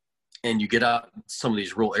you get out some of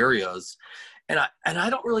these rural areas, and I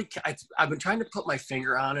don't really, I've been trying to put my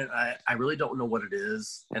finger on it. I really don't know what it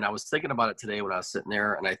is. And I was thinking about it today when I was sitting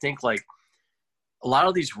there, and I think like a lot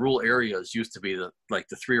of these rural areas used to be the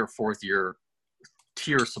 3rd or 4th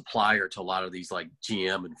tier supplier to a lot of these like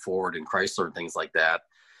GM and Ford and Chrysler and things like that.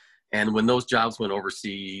 And when those jobs went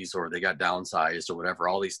overseas or they got downsized or whatever,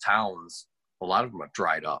 all these towns, a lot of them have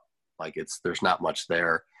dried up. Like there's not much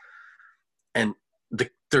there. And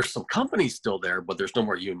there's some companies still there, but there's no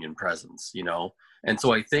more union presence, you know? And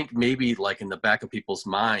so I think maybe like in the back of people's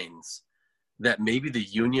minds that maybe the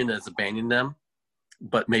union has abandoned them,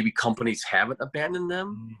 but maybe companies haven't abandoned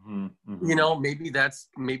them. Mm-hmm, mm-hmm. You know, maybe that's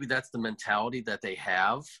the mentality that they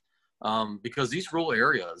have, because these rural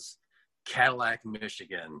areas, Cadillac,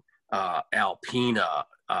 Michigan, Alpena,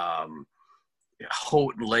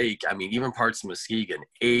 Houghton Lake, I mean, even parts of Muskegon,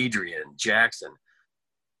 Adrian, Jackson,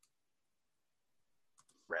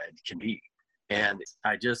 red can be. And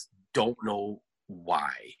I just don't know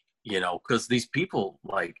why, you know, because these people,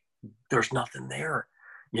 like, there's nothing there.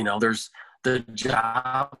 You know, the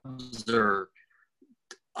jobs are,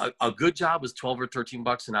 a good job is 12 or 13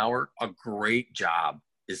 bucks an hour. A great job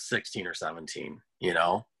is 16 or 17, you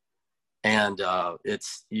know? And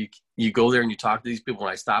it's, you go there and you talk to these people.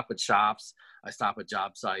 When I stop at shops, I stop at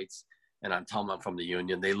job sites, and I'm telling them I'm from the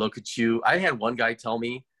union. They look at you. I had one guy tell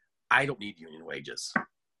me, I don't need union wages.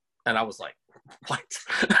 And I was like, what?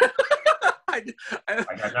 It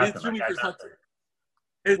threw me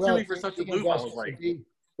for such a loop. I was like,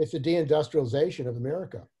 it's the deindustrialization of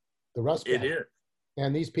America, the Rust Belt. It is.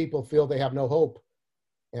 And these people feel they have no hope.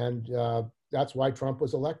 And that's why Trump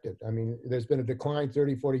was elected. I mean, there's been a decline,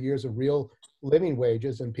 30, 40 years of real living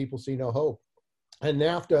wages, and people see no hope. And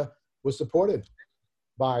NAFTA was supported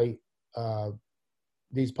by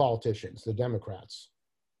these politicians, the Democrats.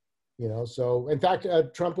 You know, so in fact,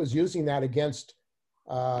 Trump was using that against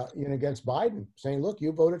against Biden, saying, "Look,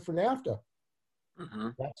 you voted for NAFTA." Mm-hmm.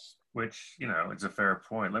 That's Which, it's a fair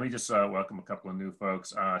point. Let me just welcome a couple of new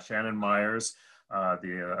folks. Shannon Myers,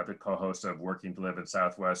 the other co-host of Working to Live in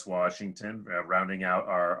Southwest Washington, rounding out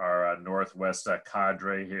our Northwest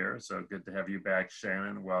cadre here. So good to have you back,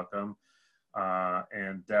 Shannon. Welcome.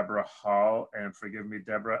 And Deborah Hall. And forgive me,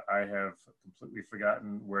 Deborah, I have completely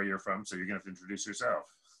forgotten where you're from, so you're going to have to introduce yourself.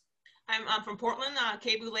 I'm from Portland,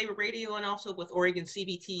 KBOO Labor Radio, and also with Oregon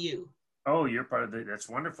CBTU. Oh, you're part of that's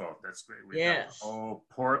wonderful. That's great. Yes. Oh,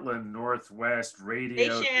 Portland Northwest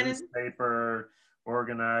Radio, newspaper,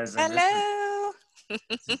 organizing. Hello.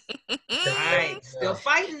 Right, still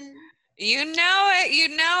fighting. You know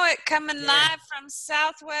it, coming live from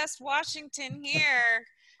Southwest Washington here.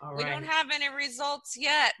 All We right. don't have any results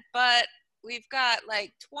yet, but we've got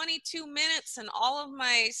like 22 minutes and all of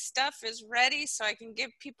my stuff is ready so I can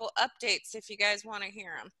give people updates if you guys want to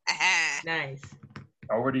hear them. Nice.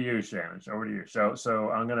 Over to you, Shannon. Over to you. So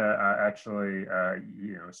I'm going to actually,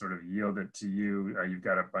 sort of yield it to you. You've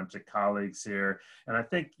got a bunch of colleagues here. And I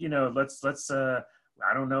think, let's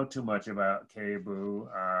I don't know too much about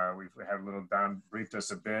KBOO. We've had a little, Don briefed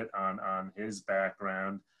us a bit on his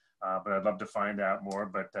background, but I'd love to find out more.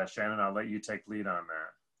 But Shannon, I'll let you take lead on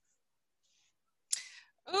that.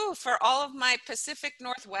 Ooh, for all of my Pacific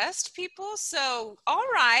Northwest people. So, all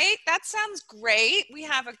right, that sounds great. We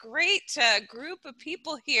have a great group of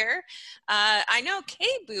people here. I know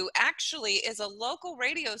KBOO actually is a local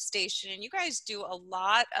radio station, and you guys do a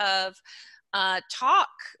lot of talk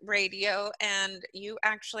radio, and you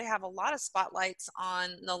actually have a lot of spotlights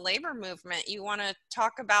on the labor movement. You want to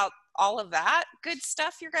talk about all of that good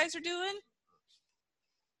stuff you guys are doing?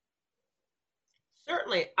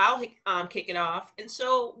 Certainly, I'll kick it off. And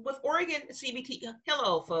so with Oregon CBT,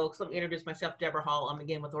 hello folks, let me introduce myself, Deborah Hall. I'm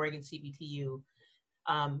again with Oregon CBTU.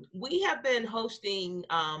 We have been hosting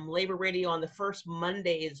labor radio on the first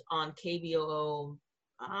Mondays on KBOO.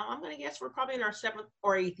 I'm gonna guess we're probably in our 7th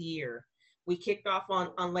or 8th year. We kicked off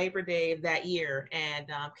on Labor Day of that year, and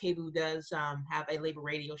KBOO does have a labor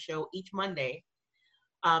radio show each Monday.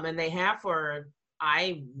 And they have for,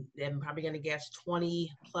 I am probably going to guess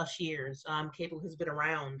 20 plus years. KBOO has been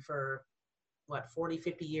around for 40,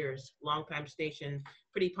 50 years, long time station,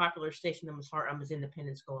 pretty popular station as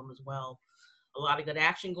Independence Golem as well. A lot of good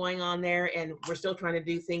action going on there, and we're still trying to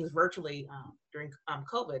do things virtually during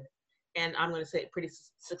COVID. And I'm going to say pretty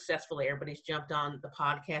successfully. Everybody's jumped on the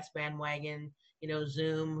podcast bandwagon,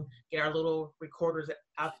 Zoom, get our little recorders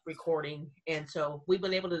out recording. And so we've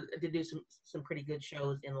been able to do some pretty good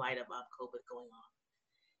shows in light of COVID going on.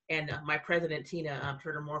 And my president, Tina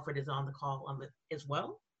Turner-Morford, is on the call as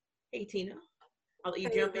well. Hey, Tina, I'll let you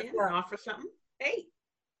jump in and offer something. Hey.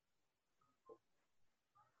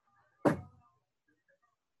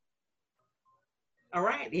 All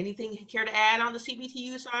right, anything you care to add on the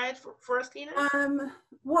CBTU side for us, Tina?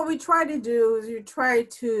 What we try to do is we try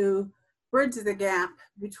to bridge the gap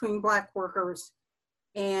between Black workers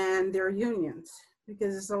and their unions,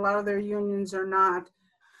 because a lot of their unions are not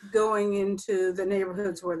going into the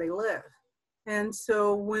neighborhoods where they live. And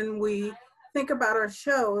so when we think about our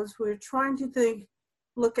shows, we're trying to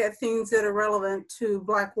look at things that are relevant to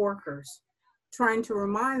Black workers, trying to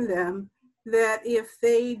remind them that if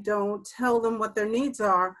they don't tell them what their needs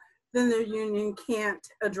are, then their union can't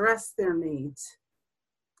address their needs.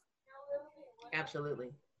 Absolutely.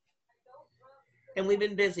 And we've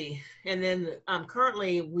been busy. And then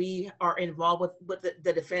currently we are involved with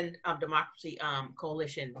the Defend Democracy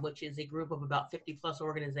Coalition, which is a group of about 50 plus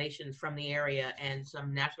organizations from the area and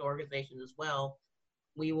some national organizations as well.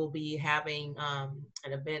 We will be having an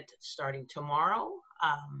event starting tomorrow,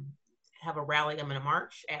 have a rally, I'm going to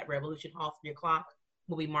march at Revolution Hall, 3 o'clock.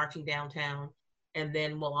 We'll be marching downtown. And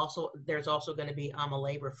then there's also going to be a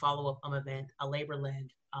labor follow-up event, a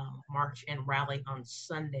labor-led march and rally on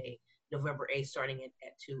Sunday, November 8th, starting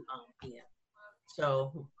at 2 p.m.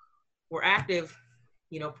 So we're active.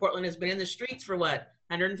 Portland has been in the streets for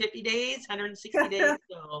 150 days, 160 days.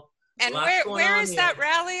 So and where is that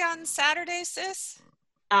rally on Saturday, sis?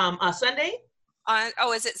 Sunday.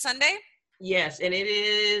 Is it Sunday? Yes, and it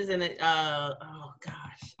is not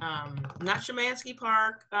Szymanski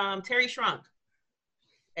Park, Terry Shrunk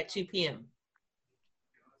at 2 p.m.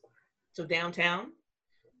 So downtown.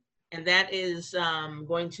 And that is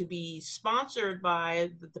going to be sponsored by,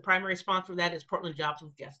 the primary sponsor of that is Portland Jobs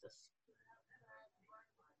with Justice.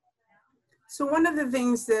 So one of the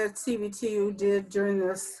things that CBTU did during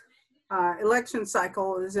this election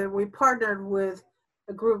cycle is that we partnered with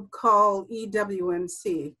a group called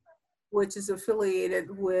EWMC, which is affiliated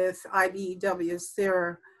with IBEW's,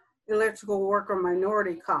 their Electrical Worker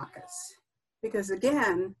Minority Caucus. because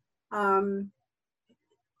again, I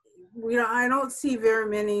don't see very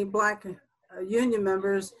many Black union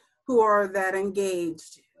members who are that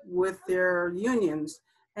engaged with their unions.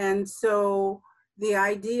 And so the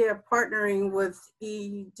idea of partnering with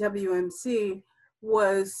EWMC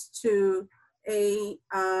was to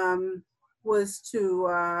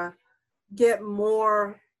get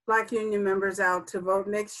more Black union members out to vote,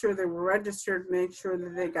 make sure they were registered, make sure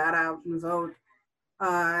that they got out and vote,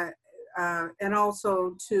 and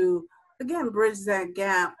also to, again, bridge that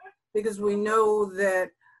gap, because we know that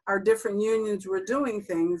our different unions were doing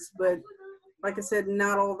things, but like I said,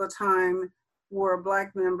 not all the time were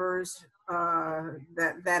Black members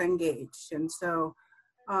that engaged. And so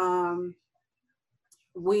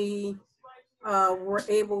we were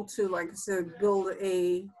able to, like I said, build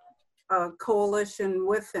a coalition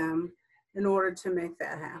with them in order to make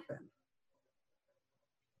that happen.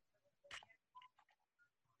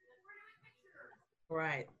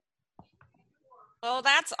 Right. Well,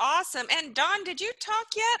 that's awesome. And Dawn, did you talk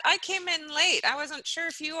yet? I came in late. I wasn't sure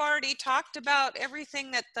if you already talked about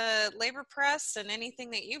everything that the labor press and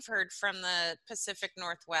anything that you've heard from the Pacific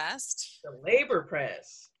Northwest. The labor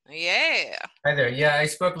press. Yeah. Hi there. Yeah, I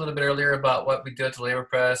spoke a little bit earlier about what we do at the labor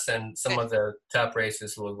press and some of the top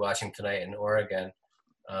races we'll be watching tonight in Oregon.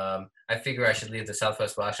 I figure I should leave the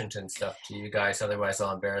Southwest Washington stuff to you guys, otherwise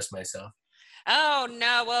I'll embarrass myself. Oh,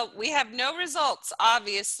 no. Well, we have no results,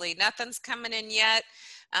 obviously. Nothing's coming in yet.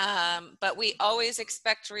 But we always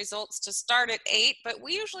expect results to start at 8, but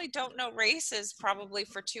we usually don't know races probably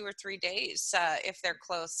for 2 or 3 days if they're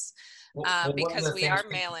close, because we are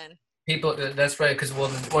mail-in. People, that's right, because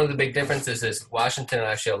one of the big differences is Washington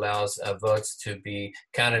actually allows votes to be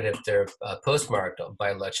counted if they're postmarked by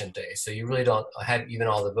election day. So you really don't have even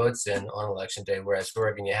all the votes in on election day, whereas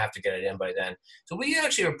Oregon, you have to get it in by then. So we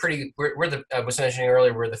actually are I was mentioning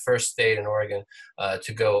earlier, we're the first state in Oregon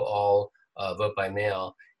to go all vote by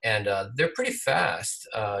mail. And they're pretty fast.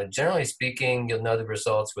 Generally speaking, you'll know the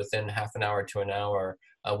results within half an hour to an hour,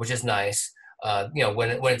 which is nice. When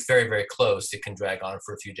it's very, very close, it can drag on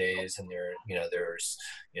for a few days, and there's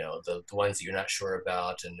the ones that you're not sure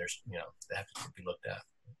about, and there's they have to be looked at.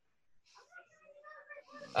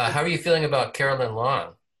 How are you feeling about Carolyn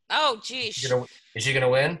Long? Oh, geez. Is she gonna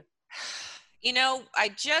win? I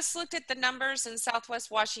just looked at the numbers in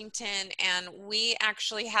Southwest Washington, and we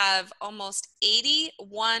actually have almost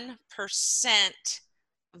 81%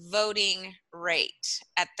 voting rate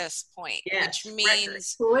at this point, yes, which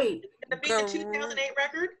means the 2008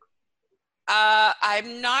 record.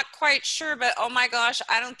 I'm not quite sure, but oh my gosh,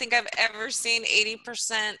 I don't think I've ever seen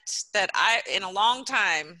 80% in a long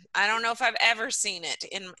time. I don't know if I've ever seen it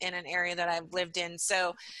in an area that I've lived in.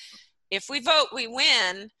 So if we vote, we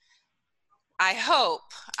win. I hope.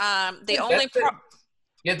 That's been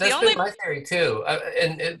my theory too.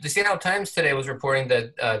 And the Seattle Times today was reporting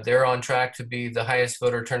that they're on track to be the highest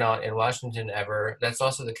voter turnout in Washington ever. That's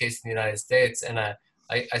also the case in the United States. And I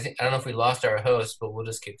don't know if we lost our host, but we'll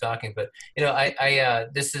just keep talking. But I'm a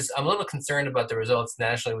little concerned about the results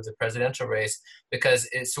nationally with the presidential race, because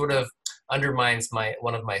it sort of undermines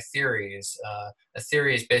one of my theories. A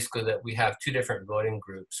theory is basically that we have two different voting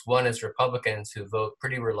groups. One is Republicans who vote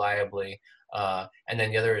pretty reliably, and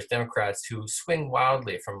then the other is Democrats who swing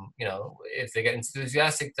wildly from, if they get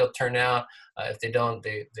enthusiastic, they'll turn out. If they don't,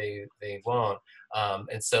 they won't. My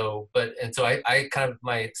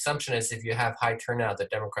assumption is if you have high turnout, the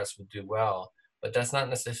Democrats will do well, but that's not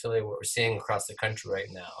necessarily what we're seeing across the country right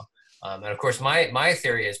now. And of course, my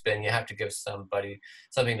theory has been you have to give somebody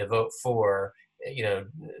something to vote for.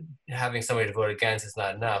 Having somebody to vote against is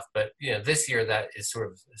not enough. But this year that is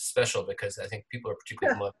sort of special because I think people are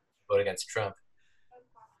particularly motivated to vote against Trump.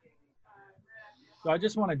 So I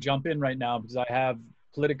just want to jump in right now because I have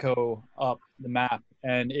Politico up the map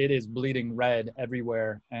and it is bleeding red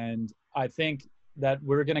everywhere. And I think that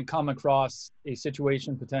we're going to come across a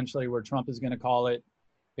situation potentially where Trump is going to call it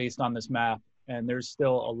based on this map. And there's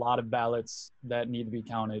still a lot of ballots that need to be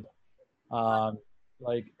counted.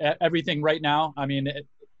 Everything right now,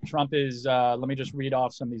 Trump is, let me just read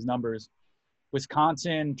off some of these numbers.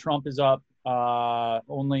 Wisconsin, Trump is up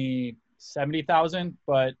only 70,000,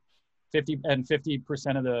 but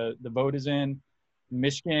 50% of the vote is in.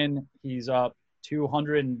 Michigan, he's up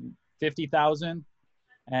 250,000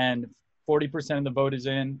 and 40% of the vote is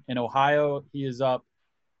in. In Ohio, he is up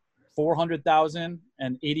 400,000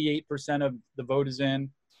 and 88% of the vote is in.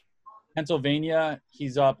 Pennsylvania,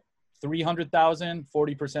 he's up 300,000,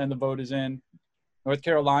 40% of the vote is in. North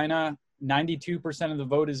Carolina, 92% of the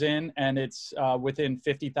vote is in, and it's within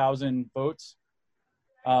 50,000 votes.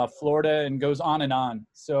 Florida, and goes on and on.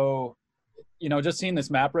 So just seeing this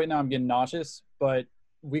map right now, I'm getting nauseous, but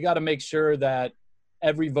we got to make sure that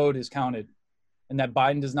every vote is counted and that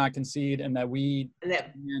Biden does not concede and that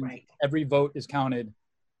every vote is counted.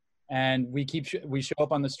 And we show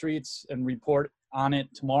up on the streets and report on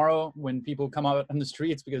it tomorrow when people come out on the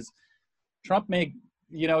streets, because Trump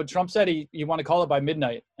said he want to call it by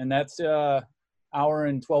midnight, and that's hour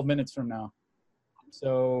and 12 minutes from now.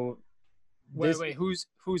 So wait, who's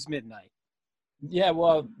midnight? Yeah,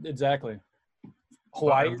 well, exactly.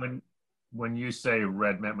 Hawaii. When you say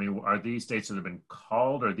red map, are these states that have been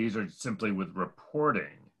called, or these are simply with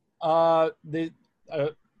reporting? The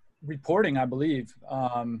reporting, I believe.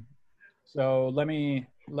 So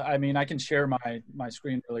I can share my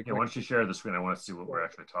screen really quick. Yeah, why don't you share the screen? I want to see what we're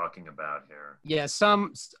actually talking about here. Yeah,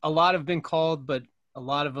 a lot have been called, but a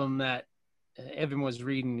lot of them that Evan was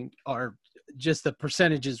reading are just the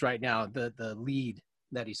percentages right now, the lead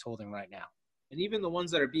that he's holding right now. And even the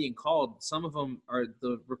ones that are being called, some of them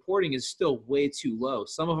the reporting is still way too low.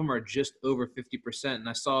 Some of them are just over 50%. And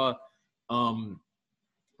I saw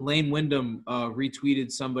Lane Wyndham retweeted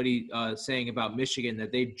somebody saying about Michigan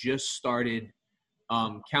that they just started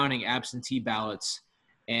counting absentee ballots.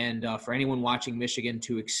 And for anyone watching Michigan,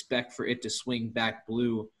 to expect for it to swing back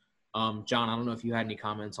blue. John, I don't know if you had any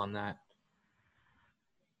comments on that.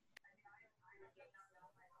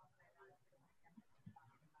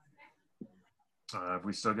 Have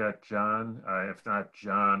we still got John? If not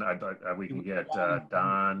John, we can get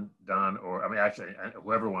Don, or actually,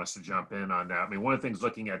 whoever wants to jump in on that. One of the things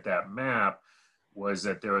looking at that map was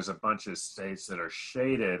that there was a bunch of states that are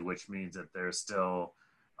shaded, which means that they're still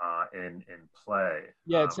in play.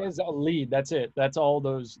 Yeah, it says a lead. That's it. That's all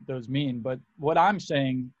those mean. But what I'm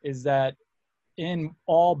saying is that in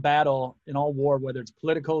all battle, in all war, whether it's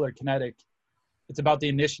political or kinetic, it's about the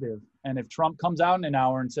initiative. And if Trump comes out in an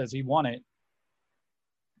hour and says he won it,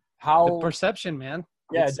 the perception, man.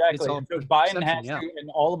 Yeah, exactly. So Biden has to,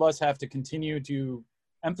 and all of us have to continue to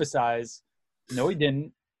emphasize, no, he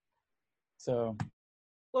didn't. So.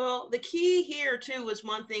 Well, the key here too is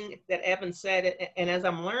one thing that Evan said, and as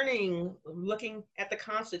I'm looking at the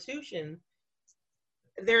Constitution,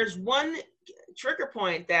 there's one trigger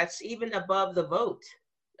point that's even above the vote,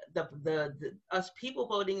 the us people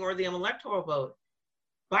voting or the electoral vote.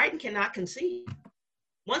 Biden cannot concede.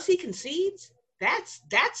 Once he concedes, that's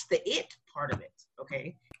the it part of it,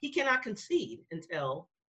 okay? He cannot concede until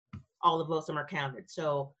all the votes are counted.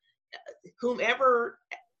 So whomever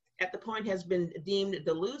at the point has been deemed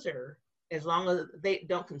the loser, as long as they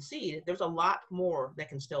don't concede, there's a lot more that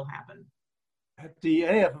can still happen. At the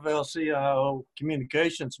AFL-CIO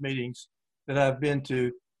communications meetings that I've been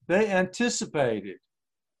to, they anticipated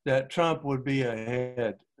that Trump would be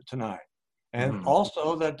ahead tonight. And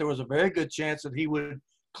also that there was a very good chance that he would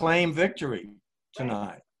claim victory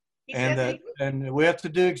tonight. Right. And we have to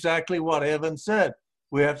do exactly what Evan said.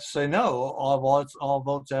 We have to say, no, all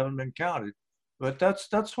votes haven't been counted. But that's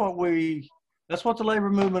what the labor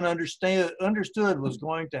movement understood was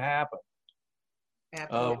going to happen.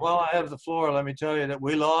 While I have the floor, let me tell you that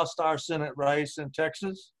we lost our Senate race in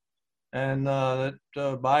Texas, and that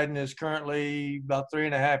Biden is currently about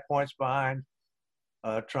 3.5 points behind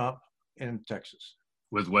Trump in Texas.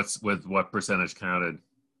 With what percentage counted?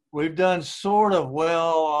 We've done sort of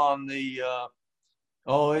well on the.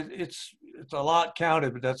 It's a lot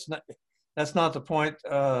counted, but that's not the point.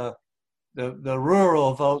 The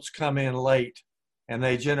rural votes come in late, and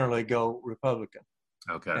they generally go Republican.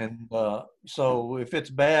 Okay. And so if it's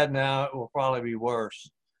bad now, it will probably be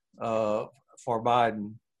worse for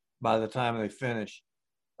Biden by the time they finish.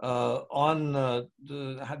 On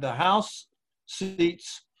the House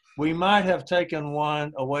seats, we might have taken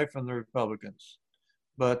one away from the Republicans,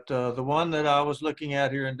 but the one that I was looking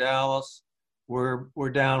at here in Dallas, we're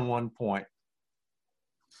down 1 point.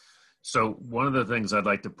 So one of the things I'd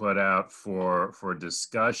like to put out for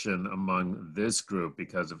discussion among this group,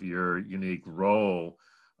 because of your unique role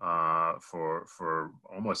for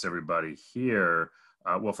almost everybody here,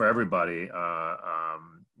 for everybody,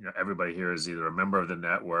 everybody here is either a member of the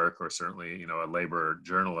network or certainly, a labor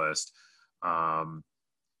journalist,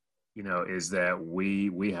 is that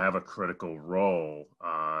we have a critical role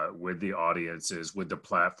with the audiences, with the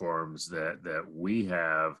platforms that we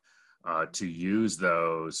have to use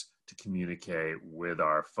those to communicate with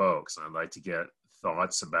our folks. And I'd like to get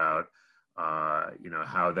thoughts about,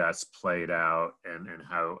 how that's played out and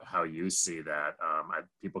how you see that.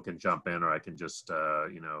 People can jump in, or I can just, I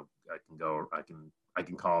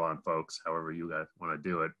can call on folks, however you guys want to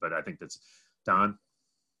do it. But I think that's Don.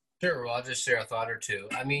 Sure. Well, I'll just share a thought or two.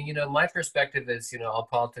 I mean, my perspective is, all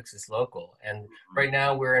politics is local. And right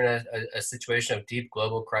now we're in a situation of deep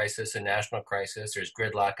global crisis and national crisis. There's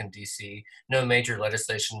gridlock in DC. No major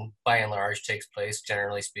legislation, by and large, takes place,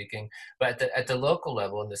 generally speaking. But at the local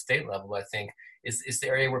level and the state level, I think, is the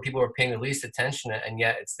area where people are paying the least attention. And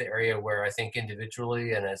yet it's the area where I think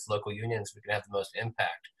individually and as local unions, we can have the most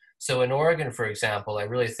impact. So in Oregon, for example, I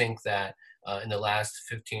really think that in the last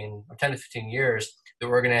 10 to 15 years, the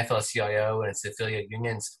Oregon AFL-CIO and its affiliate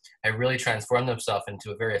unions have really transformed themselves into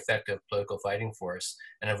a very effective political fighting force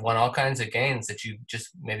and have won all kinds of gains that you just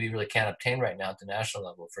maybe really can't obtain right now at the national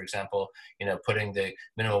level. For example, putting the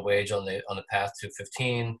minimum wage on the path to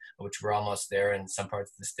 15, which we're almost there in some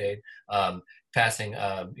parts of the state. Passing,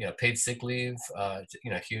 paid sick leave,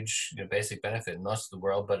 huge, basic benefit in most of the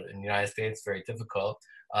world, but in the United States, very difficult.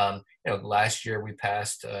 Last year we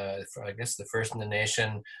passed, I guess, the first in the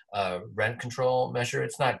nation rent control measure.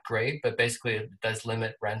 It's not great, but basically it does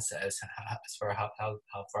limit rents as far how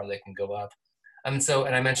far they can go up. And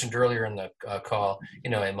I mentioned earlier in the call,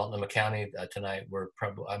 in Multnomah County tonight,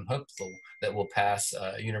 I'm hopeful that we'll pass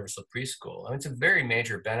a universal preschool. I mean, it's a very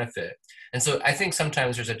major benefit. And so I think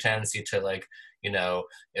sometimes there's a tendency to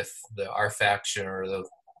if our faction or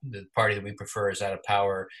the party that we prefer is out of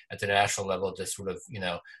power at the national level, just sort of,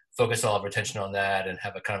 focus all of our attention on that and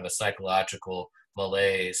have a kind of a psychological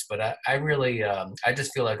malaise. But I really, I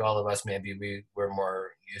just feel like all of us, maybe we're more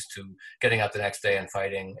used to getting up the next day and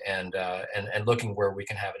fighting and looking where we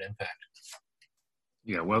can have an impact.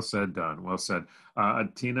 Yeah, well said, Don. Well said.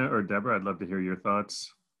 Tina or Deborah, I'd love to hear your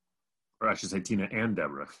thoughts. Or I should say Tina and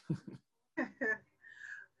Deborah.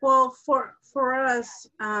 Well, for us,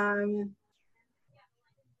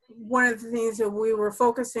 one of the things that we were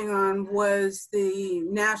focusing on was the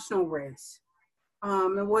national race.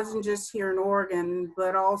 It wasn't just here in Oregon,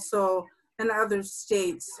 but also in other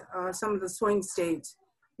states, some of the swing states.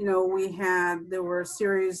 There were a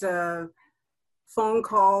series of phone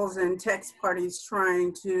calls and text parties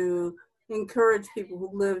trying to encourage people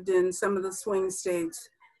who lived in some of the swing states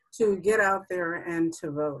to get out there and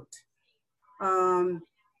to vote.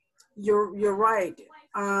 You're right,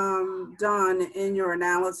 Don, in your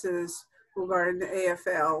analysis regarding the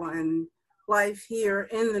AFL, and life here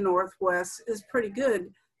in the Northwest is pretty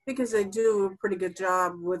good because they do a pretty good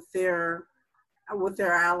job with their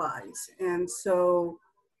allies. And so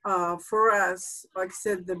for us, like I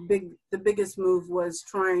said, the biggest move was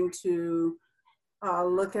trying to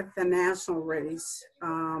look at the national race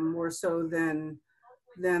more so than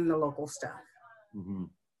the local stuff. Mm-hmm.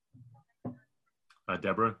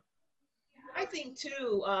 Deborah? I think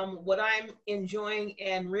too, what I'm enjoying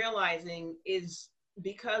and realizing is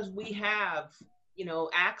because we have,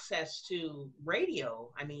 access to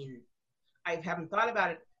radio. I mean, I haven't thought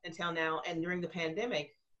about it until now, and during the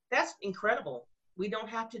pandemic, that's incredible. We don't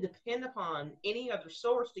have to depend upon any other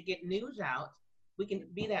source to get news out. We can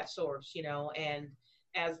be that source, and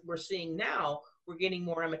as we're seeing now, we're getting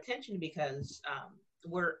more attention because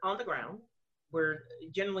we're on the ground. We're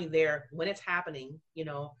generally there when it's happening,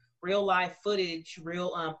 real live footage,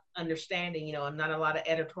 real understanding, and not a lot of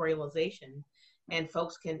editorialization, and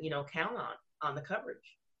folks can, count on the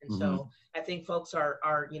coverage. And so I think folks are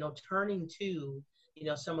turning to,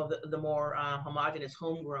 some of the more homogenous,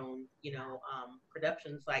 homegrown,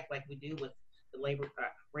 productions like we do with the labor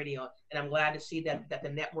radio. And I'm glad to see that the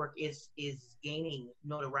network is gaining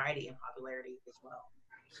notoriety and popularity as well.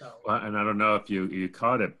 So, and I don't know if you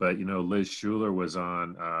caught it, but Liz Schuler was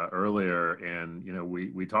on earlier, and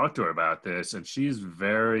we talked to her about this, and she's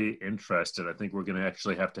very interested. I think we're going to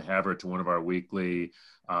actually have to have her to one of our weekly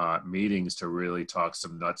meetings to really talk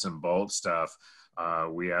some nuts and bolts stuff.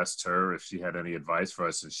 We asked her if she had any advice for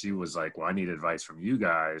us, and she was like, "Well, I need advice from you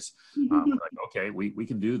guys." Like, okay, we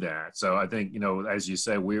can do that. So I think as you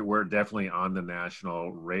say, we're definitely on the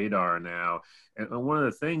national radar now. And one of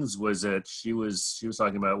the things was that she was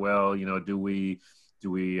talking about, well, do we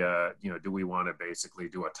want to basically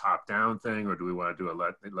do a top down thing, or do we want to do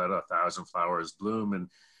let a thousand flowers bloom? And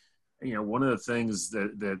one of the things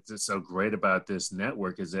that's so great about this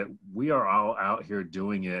network is that we are all out here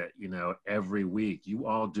doing it, every week. You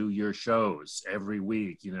all do your shows every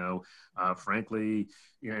week, frankly,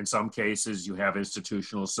 in some cases you have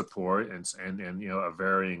institutional support and of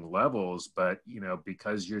varying levels, but,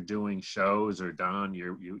 because you're doing shows, or Don,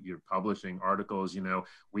 you're publishing articles,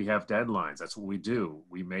 we have deadlines. That's what we do.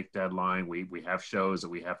 We make deadline. We have shows that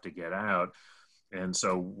we have to get out. And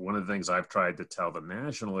so one of the things I've tried to tell the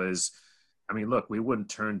National is, I mean, look, we wouldn't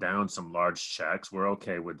turn down some large checks. We're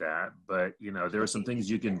okay with that. But, there are some things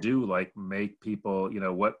you can do, like make people,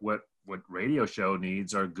 what radio show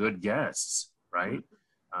needs are good guests, right?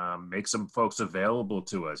 make some folks available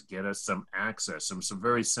to us, get us some access, some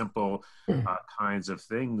very simple kinds of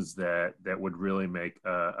things that would really make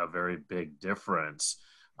a very big difference.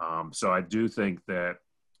 So I do think that,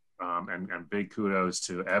 and big kudos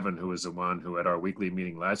to Evan, who was the one who at our weekly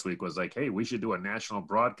meeting last week was like, hey, we should do a national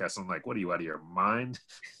broadcast. I'm like, what are you, out of your mind?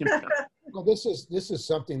 You know? Well, this is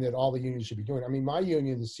something that all the unions should be doing. I mean, my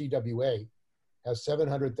union, the CWA, has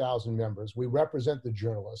 700,000 members. We represent the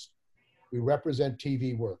journalists. We represent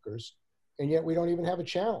TV workers, and yet we don't even have a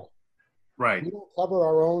channel. Right. We don't cover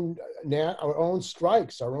our own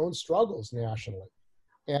strikes, our own struggles nationally.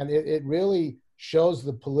 And it really shows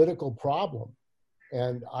the political problem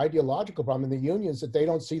and ideological problem in the unions that they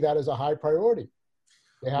don't see that as a high priority.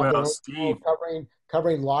 They have their own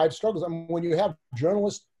covering live struggles. I mean, when you have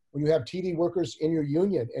journalists, when you have TV workers in your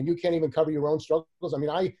union and you can't even cover your own struggles. I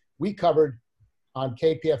mean, we covered on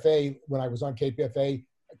KPFA, when I was on KPFA,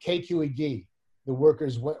 KQED, the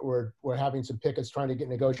workers were having some pickets trying to get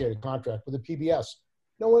negotiated contract with the PBS.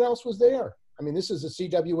 No one else was there. I mean, this is a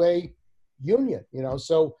CWA union, you know,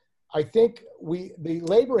 so I think the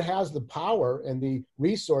labor has the power and the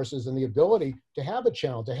resources and the ability to have a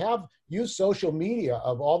channel, to use social media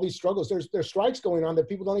of all these struggles. There's strikes going on that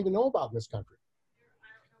people don't even know about in this country.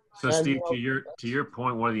 So and, Steve, to your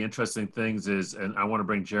point, one of the interesting things is, and I want to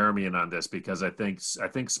bring Jeremy in on this because I think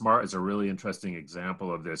SMART is a really interesting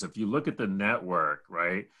example of this. If you look at the network,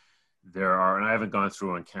 right, there are, and I haven't gone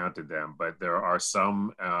through and counted them, but there are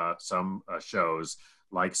some shows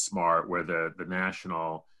like SMART where the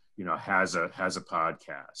national, you know, has a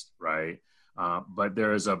podcast, right? But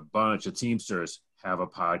there is a bunch of Teamsters have a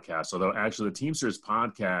podcast, although actually the Teamsters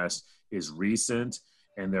podcast is recent.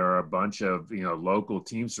 And there are a bunch of, you know, local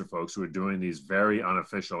Teamster folks who are doing these very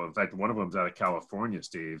unofficial. In fact, one of them's out of California,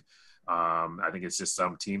 Steve. I think it's just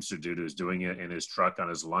some Teamster dude who's doing it in his truck on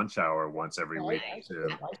his lunch hour once every week. I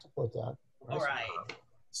support that. All right.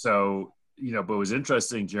 So, you know, but what was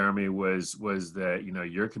interesting, Jeremy, was that, you know,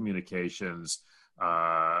 your communications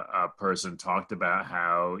person talked about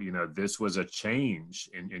how, you know, this was a change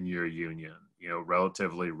in your union, you know,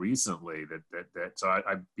 relatively recently. So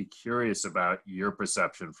I'd be curious about your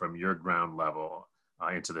perception from your ground level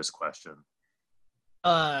into this question.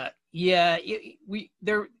 Yeah,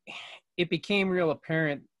 it became real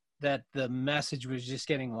apparent that the message was just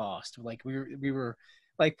getting lost. Like we were,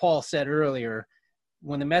 like Paul said earlier,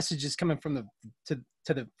 when the message is coming from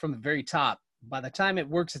the very top, by the time it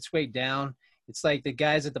works its way down, it's like the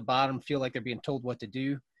guys at the bottom feel like they're being told what to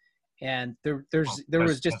do. And there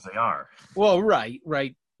was just, they are. Well, right.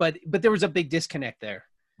 But there was a big disconnect there.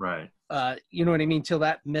 Right. You know what I mean? Till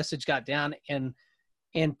that message got down. And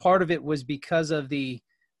part of it was because of the,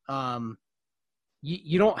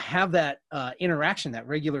 you don't have that interaction, that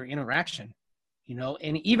regular interaction, you know,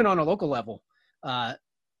 and even on a local level,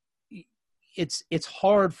 it's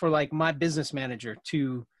hard for like my business manager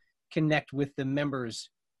to connect with the members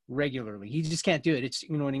regularly. He just can't do it. It's,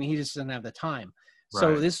 you know what I mean? He just doesn't have the time. Right.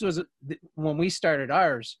 So this was, when we started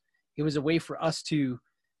ours, it was a way for us to,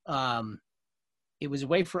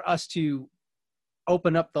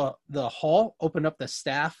 open up the hall, open up the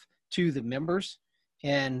staff to the members.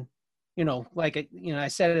 And, you know, like, you know, I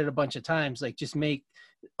said it a bunch of times, like just make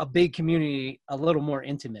a big community a little more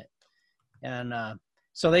intimate. And,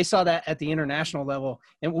 so they saw that at the international level.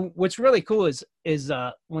 And what's really cool is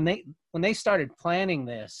when they started planning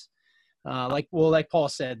this, like Paul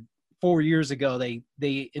said, 4 years ago,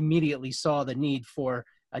 they immediately saw the need for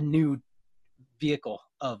a new vehicle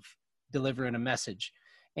of delivering a message.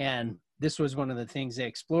 And this was one of the things they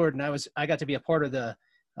explored. And I got to be a part of the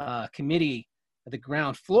committee at the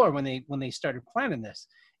ground floor when they started planning this.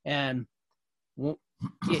 And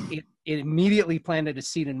it immediately planted a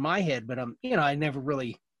seed in my head, but you know, I never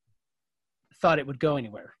really thought it would go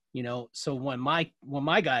anywhere, you know. So when my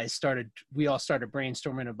guys we all started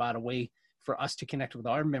brainstorming about a way for us to connect with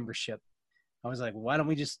our membership. I was like, why don't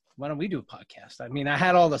we do a podcast? I mean, I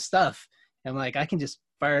had all the stuff. I'm like, I can just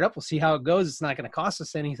fire it up. We'll see how it goes. It's not going to cost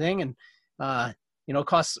us anything. And, you know,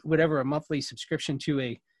 costs whatever a monthly subscription to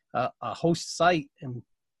a host site and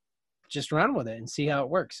just run with it and see how it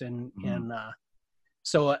works. And,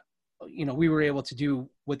 so, you know, we were able to do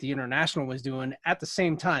what the International was doing at the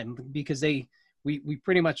same time because we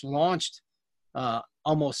pretty much launched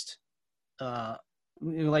almost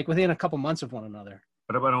like within a couple months of one another.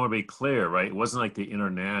 But I want to be clear, right? It wasn't like the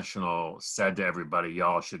International said to everybody,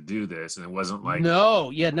 y'all should do this. And it wasn't like,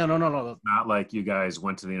 no. Not like you guys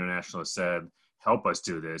went to the International and said, help us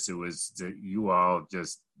do this. It was that you all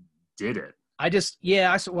just did it. Like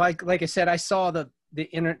I said, I saw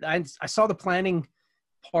I saw the planning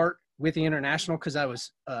part with the International because I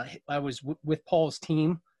was with Paul's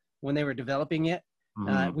team when they were developing it,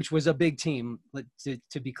 which was a big team.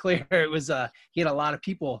 To be clear, it was he had a lot of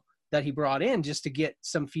people that he brought in just to get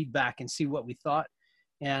some feedback and see what we thought.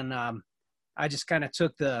 And I just kind of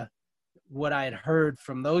took what I had heard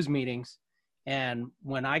from those meetings, and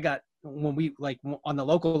when we like on the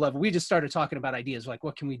local level, we just started talking about ideas like,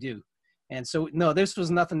 what can we do? And so, no, this was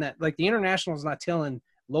nothing that, like, the international is not telling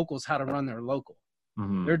locals how to run their local.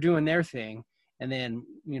 They're doing their thing. And then,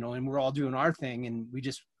 and we're all doing our thing. And we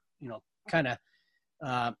just, kind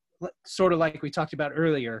of sort of like we talked about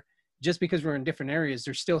earlier, just because we're in different areas,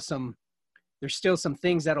 there's still some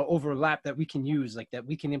things that'll overlap that we can use, like that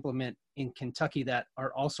we can implement in Kentucky that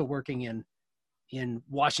are also working in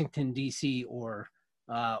Washington, D.C. or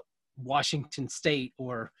Washington State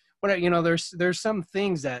or whatever. There's some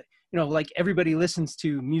things that, like everybody listens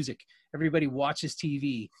to music, everybody watches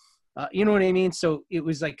TV, you know what I mean? So it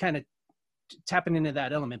was like kind of tapping into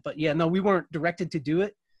that element. But yeah, no, we weren't directed to do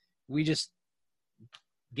it. We just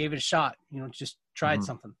gave it a shot, just tried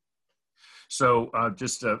something. So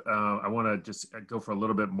I want to just go for a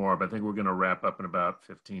little bit more, but I think we're going to wrap up in about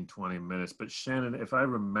 15, 20 minutes. But Shannon, if I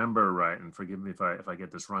remember right, and forgive me if I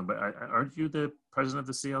get this wrong, but aren't you the president of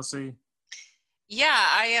the CLC? Yeah,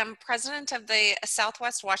 I am president of the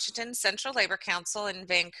Southwest Washington Central Labor Council in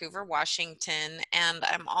Vancouver, Washington, and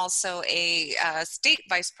I'm also a state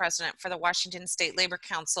vice president for the Washington State Labor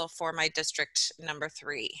Council for my district number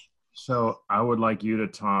 3. So I would like you to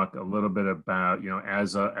talk a little bit about,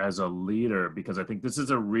 as a leader, because I think this is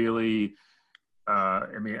a really,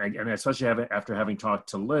 and especially after having talked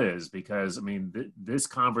to Liz, because this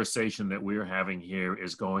conversation that we're having here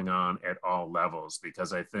is going on at all levels,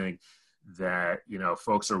 because I think that,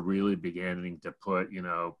 folks are really beginning to put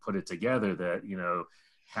it together that,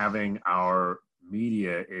 having our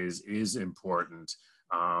media is important.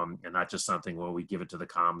 And not just something where we give it to the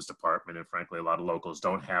comms department. And frankly, a lot of locals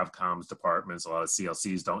don't have comms departments. A lot of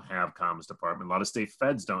CLCs don't have comms department. A lot of state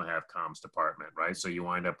feds don't have comms department, right? So you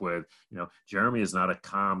wind up with, Jeremy is not a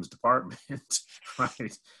comms department,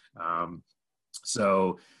 right?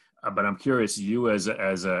 But I'm curious, you as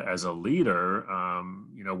a leader,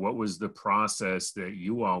 what was the process that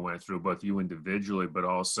you all went through, both you individually, but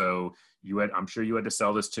also I'm sure you had to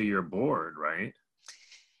sell this to your board, right?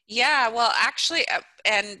 Yeah, well, actually,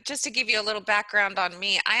 and just to give you a little background on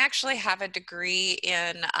me, I actually have a degree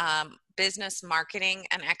in business marketing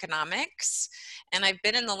and economics, and I've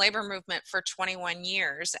been in the labor movement for 21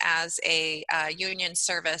 years as a union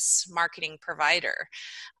service marketing provider.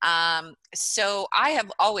 So I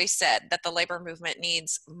have always said that the labor movement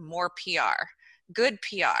needs more PR, good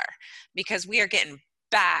PR, because we are getting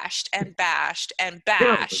bashed and bashed and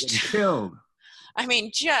bashed. Killed.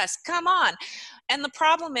 Just come on. And the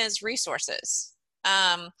problem is resources,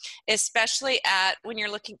 especially when you're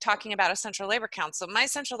talking about a Central Labor Council. My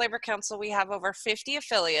Central Labor Council, we have over 50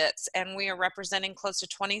 affiliates, and we are representing close to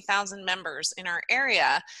 20,000 members in our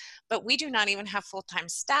area, but we do not even have full-time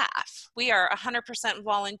staff. We are 100%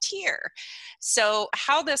 volunteer. So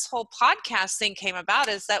how this whole podcast thing came about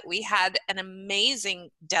is that we had an amazing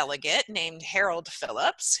delegate named Harold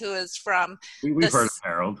Phillips, who is from... We've heard of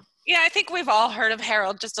Harold. Yeah, I think we've all heard of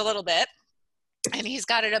Harold just a little bit. And he's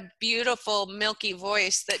got a beautiful, milky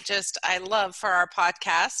voice that I love for our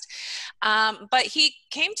podcast. But he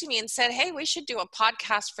came to me and said, hey, we should do a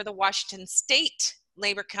podcast for the Washington State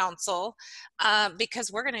Labor Council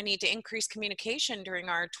because we're going to need to increase communication during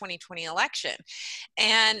our 2020 election.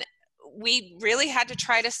 And we really had to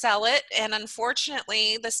try to sell it. And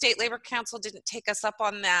unfortunately, the State Labor Council didn't take us up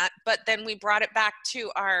on that. But then we brought it back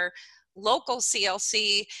to our local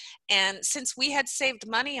CLC, and since we had saved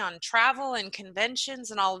money on travel and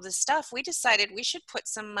conventions and all of this stuff, we decided we should put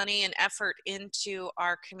some money and effort into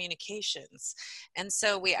our communications. And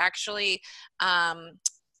so we actually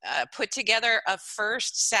put together a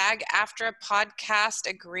first SAG-AFTRA podcast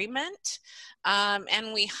agreement,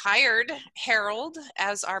 and we hired Harold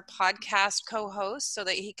as our podcast co-host so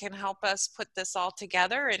that he can help us put this all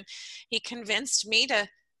together. And he convinced me to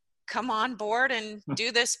come on board and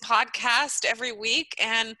do this podcast every week.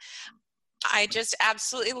 And I just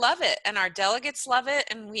absolutely love it. And our delegates love it.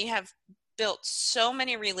 And we have built so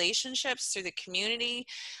many relationships through the community,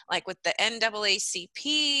 like with the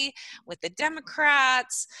NAACP, with the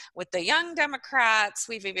Democrats, with the Young Democrats.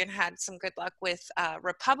 We've even had some good luck with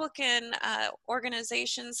Republican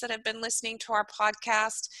organizations that have been listening to our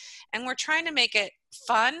podcast. And we're trying to make it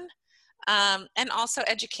fun, and also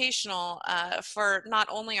educational for not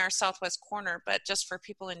only our Southwest corner, but just for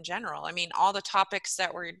people in general. All the topics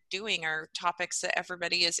that we're doing are topics that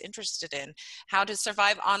everybody is interested in. How to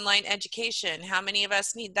survive online education. How many of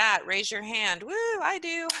us need that? Raise your hand. Woo, I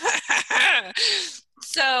do.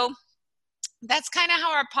 So that's kind of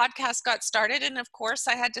how our podcast got started. And of course,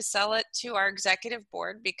 I had to sell it to our executive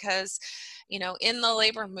board because, you know, in the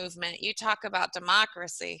labor movement, you talk about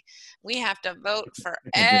democracy. We have to vote for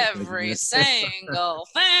every single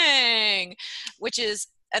thing, which is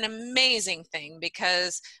an amazing thing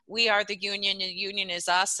because we are the union is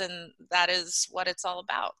us, and that is what it's all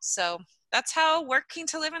about. So that's how Working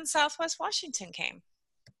to Live in Southwest Washington came.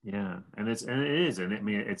 Yeah, and it is, and I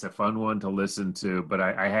mean, it's a fun one to listen to. But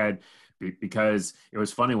I had, because it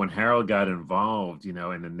was funny when Harold got involved, you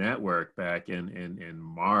know, in the network back in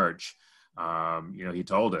March. You know, he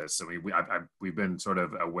told us. So we've been sort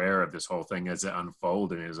of aware of this whole thing as it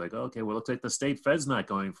unfolded. And he was like, okay, well, looks like the state Fed's not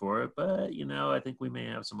going for it, but you know, I think we may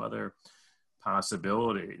have some other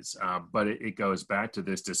possibilities. But it goes back to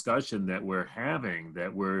this discussion that we're having,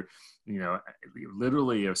 that we're, you know,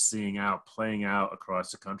 literally of playing out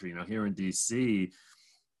across the country. You know, here in DC,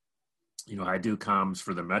 you know, I do comms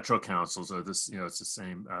for the Metro Council, so this, you know, it's the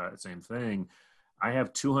same thing. I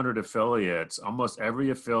have 200 affiliates. Almost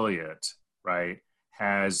every affiliate, right,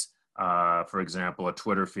 has, for example, a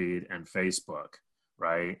Twitter feed and Facebook,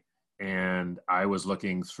 right? And I was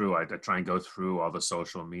looking through. I try and go through all the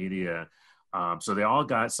social media. So they all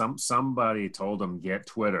got somebody told them get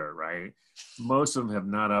Twitter, right? Most of them have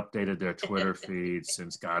not updated their Twitter feed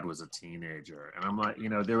since God was a teenager. And I'm like, you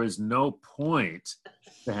know, there is no point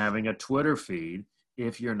to having a Twitter feed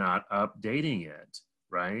if you're not updating it,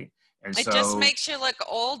 right? And it just makes you look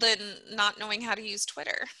old and not knowing how to use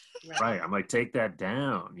Twitter. Right. I'm like, take that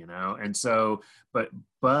down, you know? And so, but,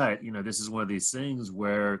 you know, this is one of these things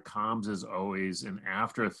where comms is always an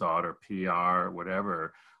afterthought, or PR or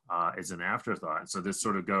whatever. Is an afterthought. So this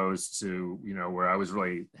sort of goes to, you know, where I was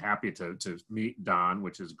really happy to meet Don,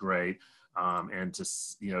 which is great, and to,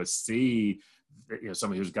 you know, see, you know,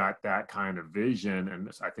 somebody who's got that kind of vision,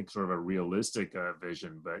 and I think sort of a realistic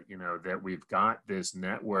vision, but, you know, that we've got this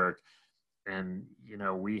network. And, you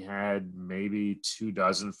know, we had maybe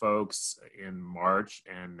 24 folks in March,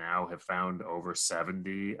 and now have found over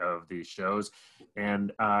 70 of these shows.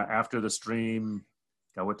 And after the stream,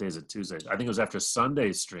 God, what day is it? Tuesday. I think it was after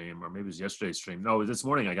Sunday's stream, or maybe it was yesterday's stream. No, this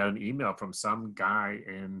morning I got an email from some guy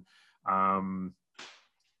in, I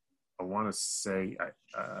want to say,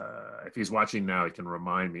 if he's watching now, he can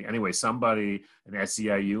remind me. Anyway, somebody, an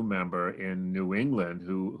SEIU member in New England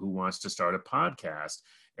who wants to start a podcast.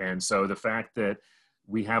 And so the fact that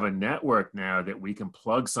we have a network now that we can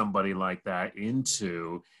plug somebody like that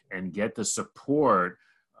into and get the support.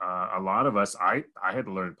 A lot of us, I had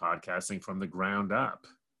to learn podcasting from the ground up.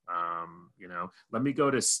 You know, let me go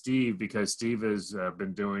to Steve, because Steve has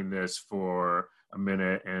been doing this for a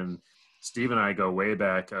minute, and Steve and I go way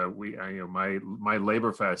back. You know, my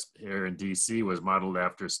Labor Fest here in DC was modeled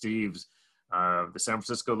after Steve's. The San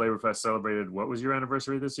Francisco Labor Fest celebrated. What was your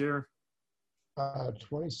anniversary this year?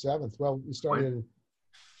 27th. Well, we started,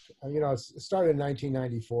 you know, it started in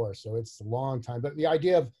 1994, so it's a long time. But the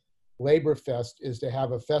idea of Labor Fest is to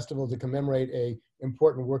have a festival to commemorate a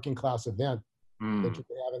important working class event that you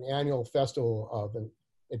could have an annual festival of. And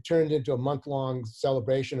it turned into a month-long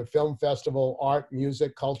celebration, a film festival, art,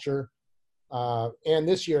 music, culture. And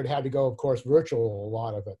this year it had to go, of course, virtual, a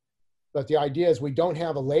lot of it. But the idea is we don't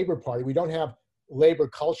have a labor party. We don't have labor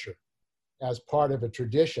culture as part of a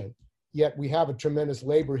tradition. Yet we have a tremendous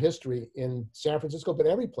labor history in San Francisco, but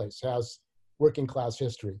every place has working class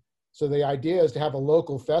history. So the idea is to have a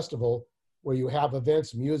local festival where you have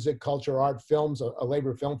events, music, culture, art, films, a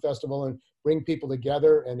labor film festival, and bring people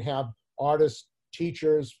together and have artists,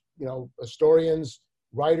 teachers, you know, historians,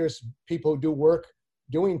 writers, people who do work,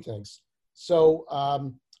 doing things. So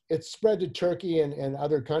it's spread to Turkey and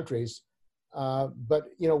other countries. But,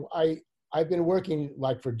 you know, I've been working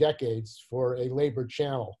like for decades for a labor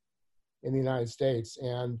channel in the United States.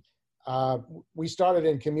 And we started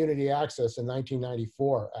in community access in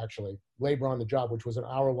 1994, actually, Labor on the Job, which was an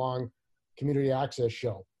hour-long community access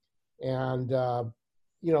show. And,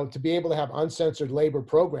 you know, to be able to have uncensored labor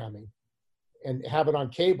programming and have it on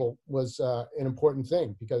cable was an important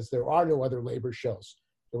thing, because there are no other labor shows.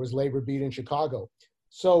 There was Labor Beat in Chicago.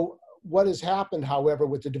 So what has happened, however,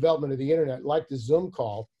 with the development of the internet, like the Zoom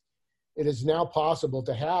call, it is now possible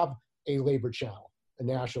to have a labor channel, a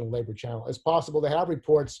national labor channel. It's possible to have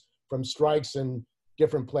reports from strikes in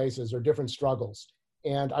different places or different struggles.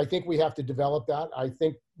 And I think we have to develop that. I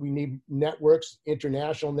think we need networks,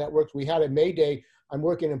 international networks. We had a May Day, I'm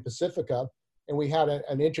working in Pacifica, and we had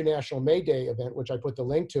an international May Day event, which I put the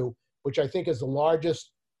link to, which I think is the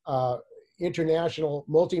largest international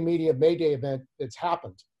multimedia May Day event that's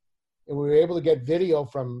happened. And we were able to get video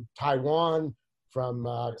from Taiwan, from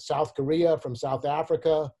South Korea, from South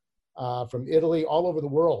Africa, from Italy, all over the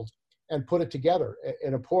world, and put it together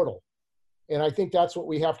in a portal. And I think that's what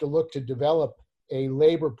we have to look to develop, a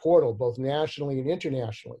labor portal, both nationally and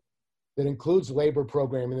internationally, that includes labor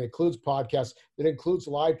programming, that includes podcasts, that includes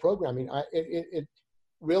live programming. It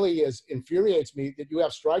really infuriates me that you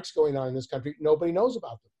have strikes going on in this country. Nobody knows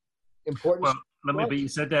about them. Important. Well, but you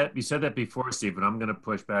said that before, Steve, but I'm going to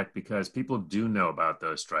push back because people do know about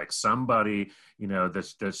those strikes. Somebody,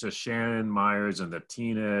 there's the Shannon Myers and the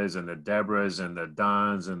Tinas and the Debras and the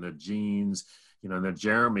Dons and the Jeans, and the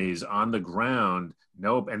Jeremys on the ground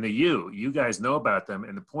know, and you guys know about them.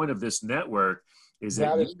 And the point of this network is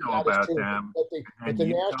that you know about them. But the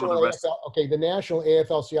national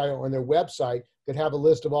AFL-CIO on their website could have a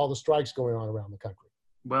list of all the strikes going on around the country.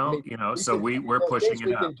 Well, we're pushing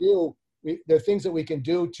it up. There are things that we can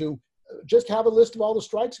do to just have a list of all the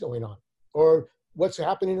strikes going on, or what's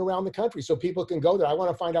happening around the country, so people can go there. I want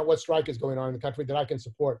to find out what strike is going on in the country that I can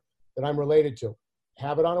support, that I'm related to.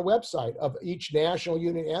 Have it on a website of each national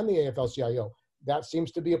union and the AFL-CIO. That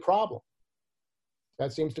seems to be a problem. So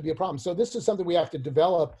this is something we have to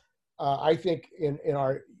develop, I think, in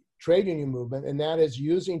our trade union movement, and that is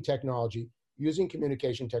using technology, using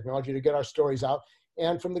communication technology to get our stories out,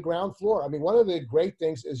 and from the ground floor. I mean, one of the great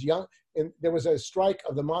things is there was a strike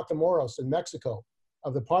of the Matamoros in Mexico,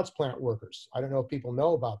 of the parts plant workers. I don't know if people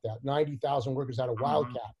know about that. 90,000 workers had a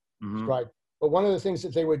wildcat strike. But one of the things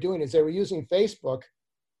that they were doing is they were using Facebook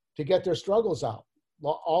to get their struggles out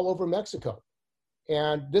all over Mexico.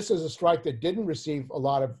 And this is a strike that didn't receive a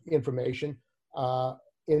lot of information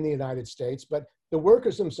in the United States, but the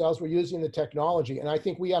workers themselves were using the technology. And I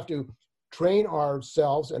think we have to train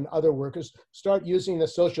ourselves and other workers, start using the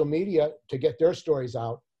social media to get their stories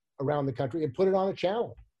out around the country and put it on a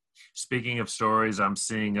channel. Speaking of stories, I'm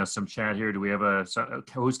seeing some chat here. Do we have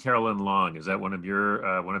who's Carolyn Long? Is that one of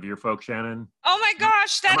your folks, Shannon? Oh my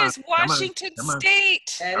gosh, that is Washington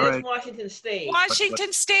State. That is Washington State.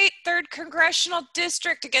 Washington State, 3rd Congressional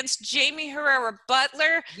District against Jamie Herrera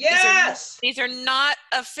Butler. Yes. These are not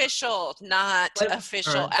official, at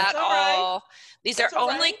all. These are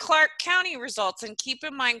only Clark County results, and keep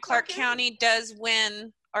in mind Clark County does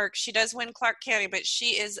win. Or she does win Clark County, but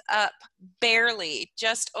she is up barely,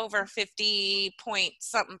 just over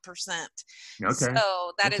 50-point-something%. Okay.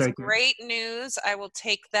 So that is great news. I will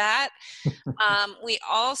take that. We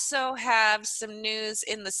also have some news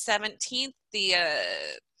in the 17th. We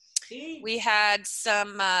had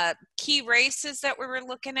some key races that we were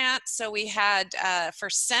looking at. So we had for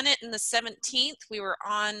Senate in the 17th, we were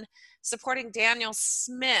on supporting Daniel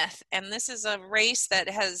Smith, and this is a race that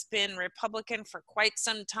has been Republican for quite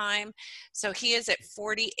some time. So he is at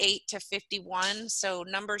 48-51, so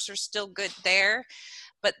numbers are still good there.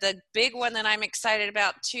 But the big one that I'm excited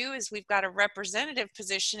about too is we've got a representative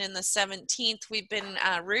position in the 17th. We've been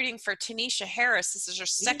rooting for Tanisha Harris. This is her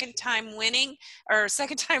second time running.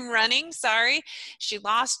 Sorry, she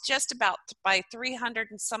lost just about by 300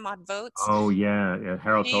 and some odd votes. Oh yeah.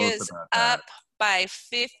 Harold told us about that. Up by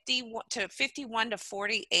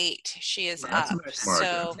 51-48. She is up.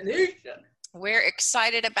 So we're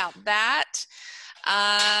excited about that.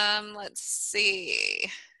 Let's see.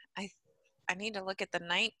 I need to look at the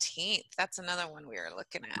 19th. That's another one we were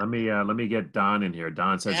looking at. Let me get Don in here.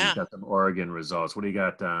 Don says he's got some Oregon results. What do you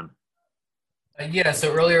got, Don?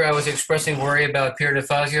 So earlier I was expressing worry about Peter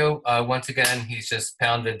DeFazio. Once again, he's just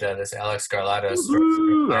pounded this Alex Garlatos.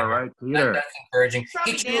 All right, Peter. That's encouraging.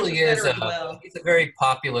 He truly is he's a very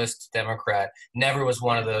populist Democrat. Never was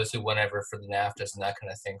one of those who went ever for the NAFTAs and that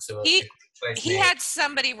kind of thing. So he had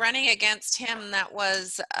somebody running against him that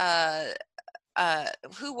was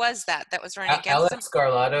who was that was running against Alex him?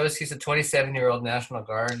 Garlatos. He's a 27-year-old National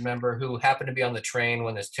Guard member who happened to be on the train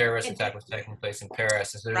when this terrorist attack was taking place in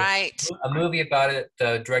Paris. So there's a movie about it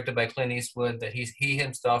directed by Clint Eastwood that he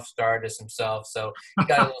himself starred as himself. So he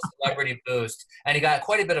got a little celebrity boost, and he got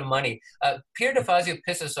quite a bit of money. Peter DeFazio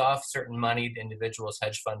pisses off certain moneyed individuals,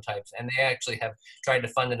 hedge fund types, and they actually have tried to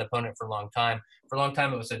fund an opponent for a long time. For a long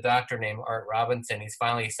time, it was a doctor named Art Robinson. He's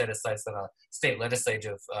finally set his sights on a state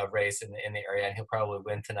legislative race in the area, and he'll probably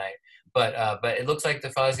win tonight. But it looks like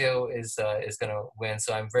DeFazio is going to win,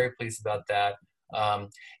 so I'm very pleased about that.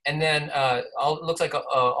 And then it looks like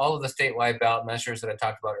all of the statewide ballot measures that I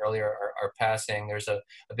talked about earlier are passing. There's a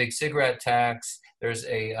big cigarette tax. There's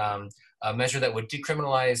a measure that would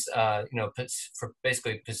decriminalize, for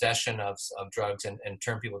basically possession of drugs and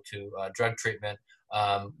turn people to drug treatment.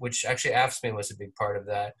 Which actually AFSCME was a big part of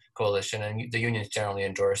that coalition, and the unions generally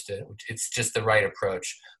endorsed it. It's just the right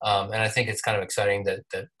approach, and I think it's kind of exciting that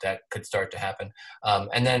could start to happen.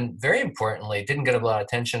 And then, very importantly, didn't get a lot of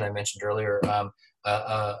attention. I mentioned earlier,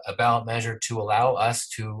 a ballot measure to allow us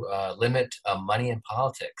to limit money in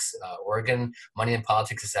politics. Oregon, money in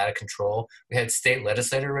politics is out of control. We had state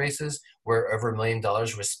legislator races where over $1 million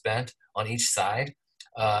was spent on each side.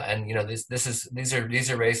 And you know, these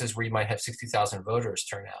are races where you might have 60,000 voters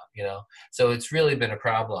turn out. You know, so it's really been a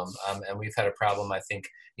problem, and we've had a problem, I think,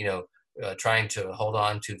 you know, trying to hold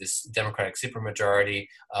on to this Democratic supermajority,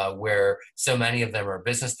 where so many of them are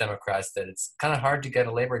business Democrats that it's kind of hard to get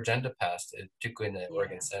a labor agenda passed, particularly in the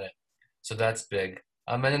Oregon Senate. So that's big.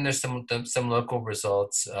 And then there's some local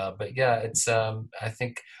results, but yeah, it's I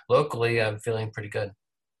think locally I'm feeling pretty good.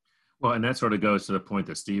 Well, and that sort of goes to the point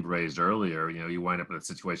that Steve raised earlier. You know, you wind up in a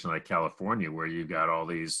situation like California where you've got all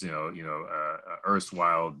these,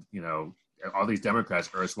 erstwhile, all these Democrats,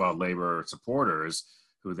 erstwhile labor supporters,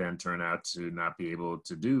 who then turn out to not be able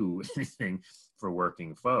to do anything for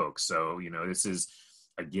working folks. So, you know, this is,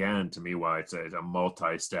 again, to me, why it's a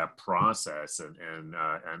multi-step process.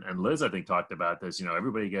 And Liz, I think, talked about this. You know,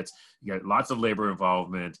 you get lots of labor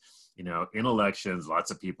involvement. You know, in elections,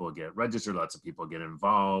 lots of people get registered, lots of people get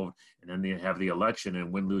involved, and then they have the election,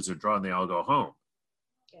 and win, lose, or draw, and they all go home.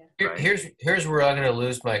 Right? Here's where I'm going to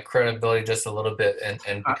lose my credibility just a little bit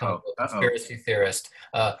and become a conspiracy theorist,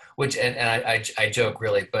 which I joke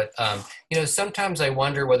really, but you know, sometimes I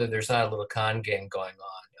wonder whether there's not a little con game going on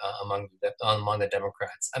among the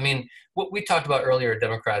Democrats. I mean, what we talked about earlier,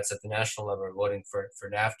 Democrats at the national level are voting for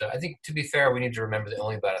NAFTA. I think, to be fair, we need to remember that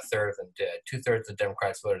only about a third of them did. 2/3 of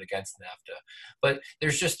Democrats voted against NAFTA. But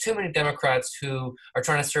there's just too many Democrats who are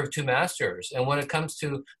trying to serve two masters. And when it comes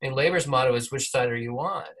to, I mean, Labor's motto is, which side are you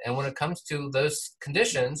on? And when it comes to those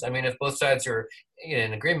conditions, I mean, if both sides are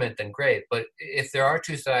in agreement, then great. But if there are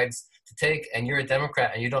two sides to take and you're a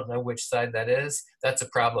Democrat and you don't know which side that is, that's a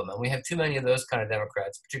problem. And we have too many of those kind of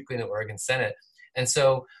Democrats, particularly in the Oregon Senate. And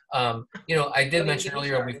so, you know, I did mention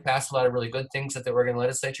earlier, we've passed a lot of really good things at the Oregon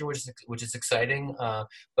legislature, which is exciting.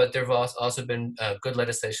 But there have also been good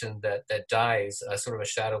legislation that dies sort of a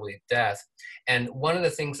shadowy death. And one of the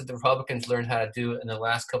things that the Republicans learned how to do in the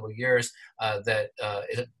last couple of years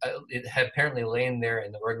it had apparently lain there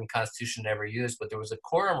in the Oregon Constitution, never used, but there was a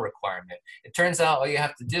quorum requirement. It turns out all you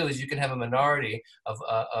have to do is you can have a minority of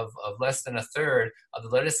less than a third of the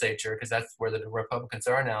legislature, because that's where the Republicans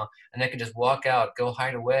are now, and they can just walk out, go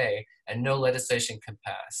hide away, and no legislation can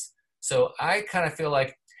pass. So I kind of feel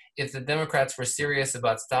like if the Democrats were serious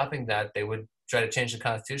about stopping that, they would try to change the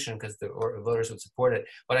Constitution because the voters would support it.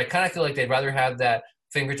 But I kind of feel like they'd rather have that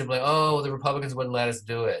finger to blame, oh, the Republicans wouldn't let us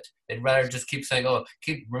do it. They'd rather just keep saying, oh,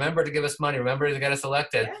 remember to give us money, remember to get us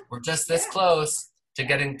elected. Yeah. We're just this close to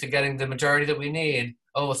getting the majority that we need.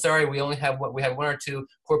 Oh, sorry, we have one or two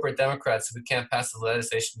corporate Democrats, so we can't pass the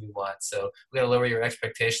legislation we want. So we got to lower your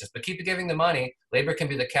expectations, but keep giving the money. Labor can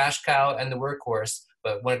be the cash cow and the workhorse,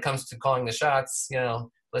 but when it comes to calling the shots, you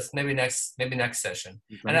know, let's maybe next session.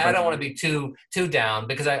 And I don't want to be too down,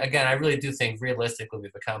 because I really do think realistically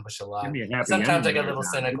we've accomplished a lot. Sometimes I get a little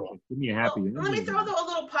cynical. Give me a happy. Well, let me throw a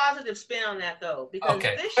little positive spin on that though, because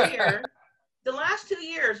this year, the last 2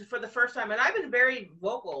 years, for the first time, and I've been very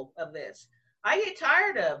vocal of this, I get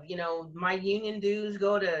tired of, you know, my union dues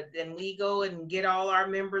and we go and get all our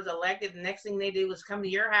members elected. The next thing they do is come to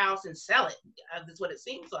your house and sell it. That's what it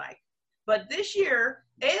seems like. But this year,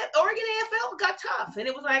 Oregon AFL got tough. And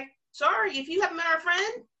it was like, sorry, if you haven't been our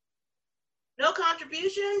friend, no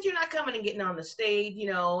contributions, you're not coming and getting on the stage,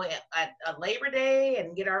 you know, at Labor Day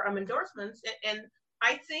and get our endorsements. And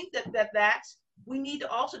I think that's, we need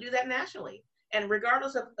to also do that nationally. And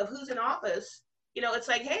regardless of who's in office, you know, it's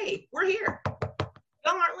like, hey, we're here.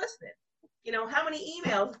 Y'all aren't listening. You know, how many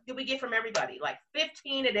emails did we get from everybody? Like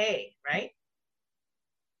 15 a day, right?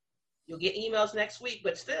 You'll get emails next week,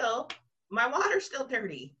 but still, my water's still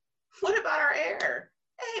dirty. What about our air?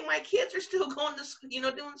 Hey, my kids are still going to, you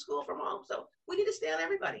know, doing school from home. So we need to stay on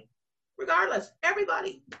everybody. Regardless,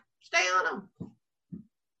 everybody, stay on them.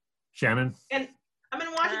 Shannon? And I'm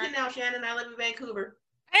in Washington now, Shannon. I live in Vancouver.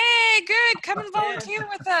 Hey, good. Come and volunteer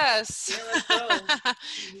with us. Yeah, let's go.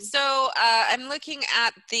 So I'm looking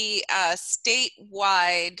at the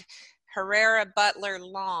statewide Herrera, Butler,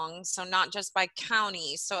 Long, so not just by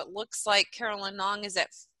county. So it looks like Carolyn Long is at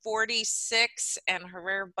 46 and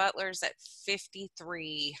Herrera Butler's at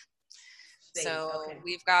 53. So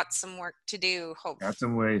we've got some work to do, hopefully. Got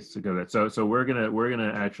some ways to go. So we're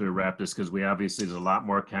gonna actually wrap this, because we obviously, there's a lot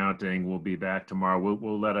more counting. We'll be back tomorrow.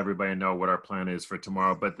 We'll let everybody know what our plan is for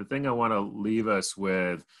tomorrow. But the thing I want to leave us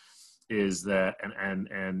with is that,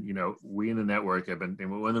 and you know, we in the network have been,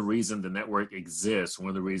 and one of the reasons the network exists, one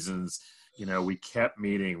of the reasons, you know, we kept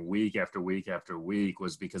meeting week after week after week,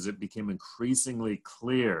 was because it became increasingly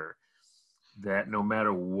clear that no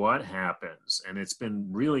matter what happens, and it's been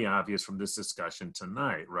really obvious from this discussion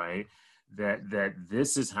tonight, right? That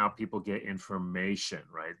this is how people get information,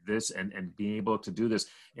 right? This and being able to do this.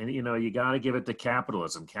 And, you know, you got to give it to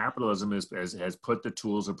capitalism. Capitalism has put the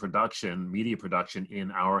tools of production, media production,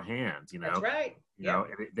 in our hands, you know. That's right. You know,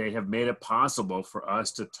 they have made it possible for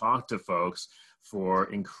us to talk to folks for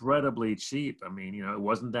incredibly cheap. I mean, you know, it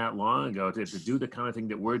wasn't that long ago to do the kind of thing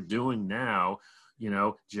that we're doing now. You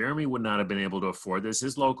know, Jeremy would not have been able to afford this.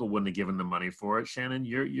 His local wouldn't have given the money for it. Shannon,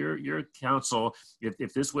 your council,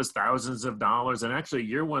 if this was thousands of dollars, and actually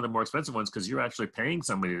you're one of the more expensive ones because you're actually paying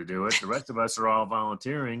somebody to do it. The rest of us are all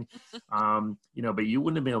volunteering, you know, but you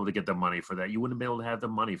wouldn't have been able to get the money for that. You wouldn't have been able to have the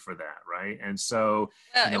money for that, right? And so,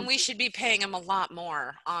 you know, and we should be paying him a lot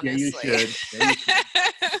more, honestly. Yeah, you should. Yeah, you should.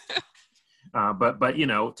 But you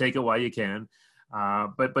know, take it while you can.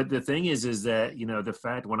 But the thing is that, you know, the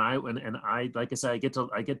fact when I like I said, I get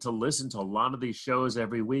to listen to a lot of these shows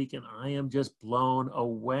every week, and I am just blown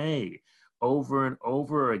away over and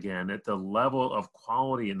over again at the level of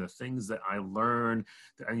quality and the things that I learned,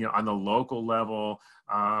 you know, on the local level.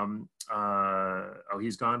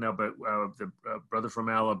 He's gone now, but the brother from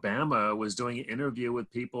Alabama was doing an interview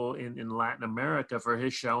with people in Latin America for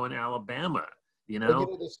his show in Alabama. You know, well,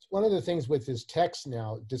 you know, one of the things with this text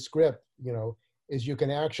now, Descript, you know, is you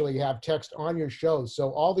can actually have text on your shows. So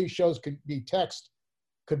all these shows could be text,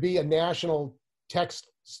 could be a national text,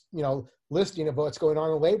 you know, listing of what's going on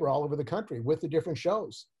in labor all over the country with the different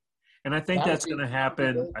shows. And I think that's going to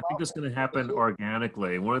happen. I think it's going to happen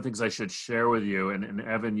organically. One of the things I should share with you, and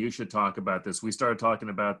Evan, you should talk about this. We started talking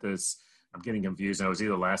about this. I'm getting confused. It was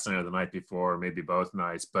either last night or the night before, or maybe both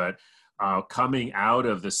nights. But coming out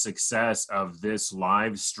of the success of this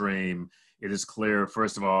live stream, it is clear,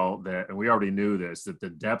 first of all, that, and we already knew this, that the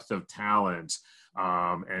depth of talent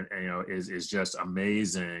and you know is just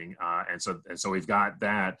amazing, and so we've got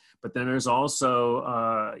that. But then there's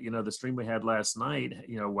also you know, the stream we had last night,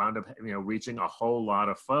 you know, wound up, you know, reaching a whole lot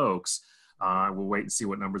of folks. We'll wait and see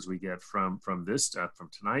what numbers we get from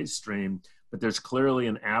tonight's stream. But there's clearly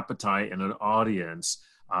an appetite and an audience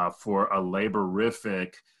for a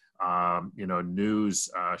laborific you know, news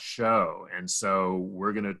show. And so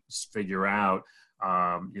we're going to figure out,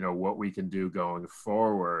 you know, what we can do going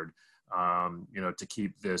forward, you know, to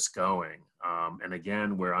keep this going. And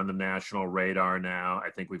again, we're on the national radar now. I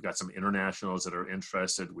think we've got some internationals that are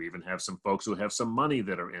interested. We even have some folks who have some money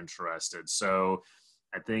that are interested. So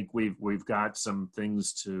I think we've got some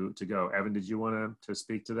things to go. Evan, did you want to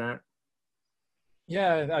speak to that?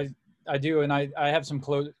 Yeah, I do. And I have some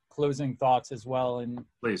closing thoughts as well. And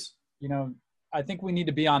please, you know, I think we need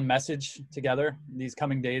to be on message together. These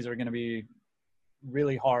coming days are going to be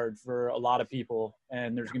really hard for a lot of people,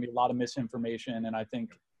 and there's going to be a lot of misinformation. And I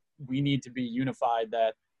think we need to be unified,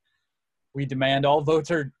 that we demand all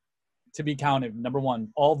votes are to be counted. Number one,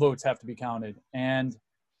 all votes have to be counted. And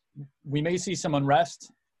we may see some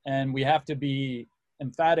unrest, and we have to be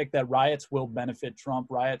emphatic that riots will benefit Trump.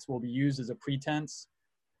 Riots will be used as a pretense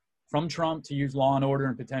from Trump to use law and order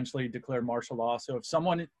and potentially declare martial law. So if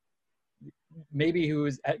someone maybe who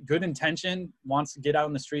is at good intention wants to get out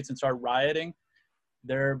in the streets and start rioting,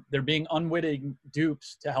 they're being unwitting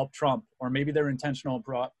dupes to help Trump, or maybe they're intentional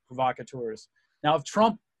provocateurs. Now, if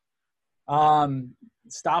Trump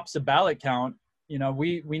stops a ballot count, you know,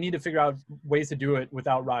 we need to figure out ways to do it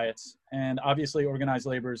without riots. And obviously organized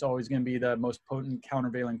labor is always going to be the most potent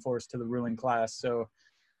countervailing force to the ruling class. So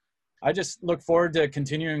I just look forward to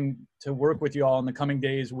continuing to work with you all in the coming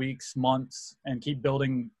days, weeks, months, and keep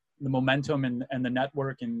building the momentum and the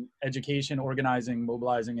network and education, organizing,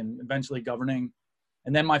 mobilizing, and eventually governing.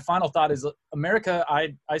 And then my final thought is America,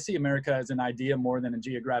 I see America as an idea more than a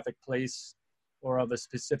geographic place or of a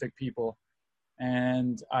specific people.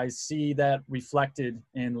 And I see that reflected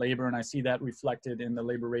in labor, and I see that reflected in the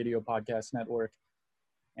Labor Radio Podcast Network.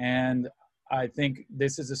 And I think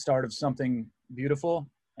this is the start of something beautiful,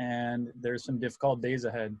 and there's some difficult days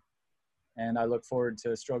ahead. And I look forward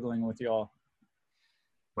to struggling with you all.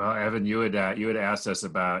 Well, Evan, you had asked us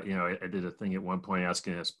about, you know, I did a thing at one point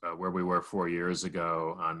asking us where we were 4 years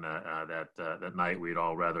ago on that night we'd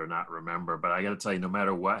all rather not remember. But I got to tell you, no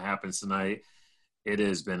matter what happens tonight, it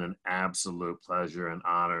has been an absolute pleasure and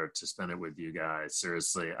honor to spend it with you guys.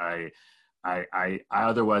 Seriously, I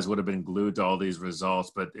otherwise would have been glued to all these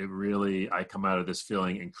results, but it really, I come out of this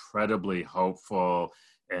feeling incredibly hopeful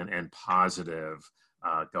and positive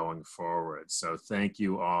going forward. So thank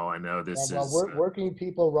you all. I know this is working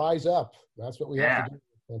people rise up. That's what we have to do in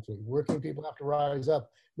this country. Working people have to rise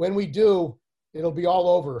up. When we do, it'll be all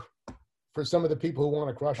over for some of the people who want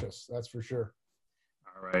to crush us. That's for sure.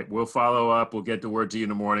 All right, we'll follow up. We'll get the word to you in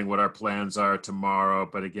the morning what our plans are tomorrow.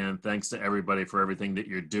 But again, thanks to everybody for everything that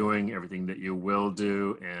you're doing, everything that you will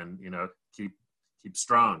do, and keep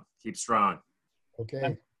strong. Keep strong.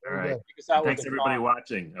 Okay. All right. Thanks everybody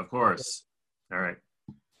watching, of course. All right.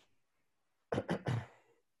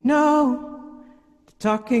 No,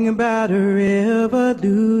 talking about a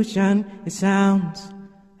revolution, it sounds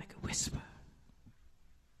like a whisper.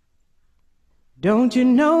 Don't you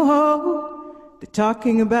know? They're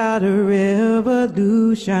talking about a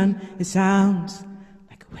revolution, it sounds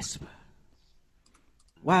like a whisper.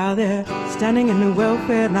 While they're standing in the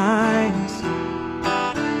welfare lines,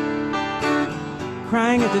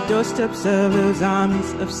 crying at the doorsteps of those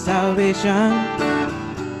armies of salvation,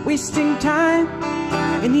 wasting time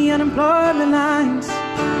in the unemployment lines,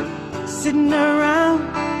 sitting around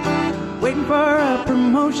waiting for a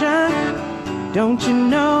promotion. Don't you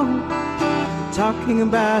know? Talking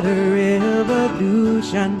about a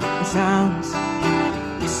revolution, it sounds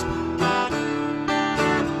whisper.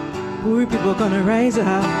 Poor people gonna rise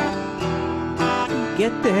up and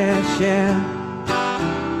get their share.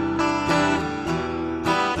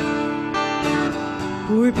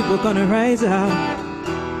 Poor people gonna rise up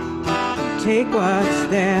and take what's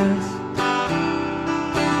theirs.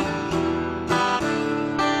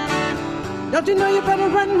 Don't you know you better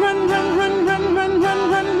run, run, run, run, run, run, run,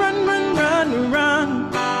 run, run, run, run, run.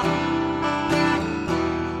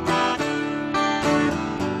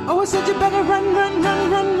 Oh, I said you better run, run, run,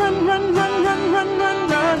 run, run, run, run, run, run, run,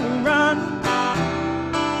 run, run.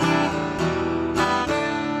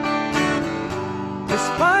 Yes,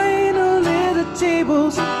 finally the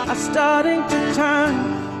tables are starting to turn.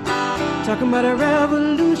 Talking about a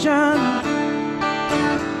revolution.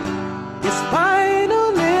 Yes,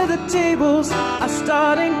 finally the tables are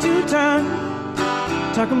starting to turn.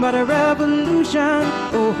 Talking about a revolution,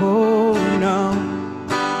 oh no.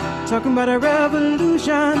 Talking about a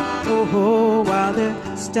revolution, oh, while they're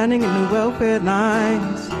standing in the welfare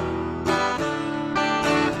lines,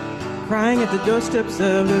 crying at the doorsteps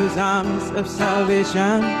of those armies of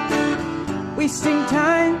salvation, wasting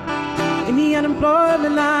time in the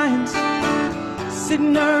unemployment lines,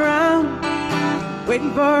 sitting around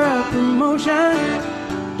waiting for a promotion.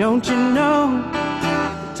 Don't you know?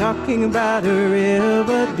 Talking about a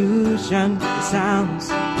revolution, it sounds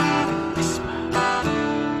whisper.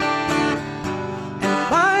 And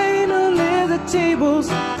finally the tables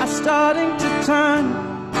are starting to turn.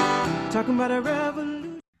 Talking about a revolution.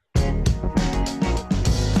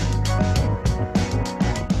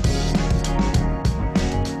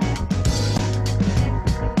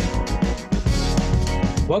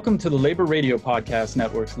 Welcome to the Labor Radio Podcast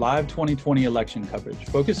Network's live 2020 election coverage,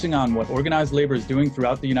 focusing on what organized labor is doing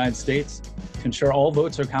throughout the United States to ensure all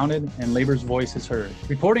votes are counted and labor's voice is heard.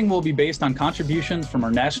 Reporting will be based on contributions from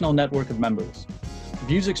our national network of members.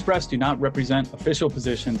 Views expressed do not represent official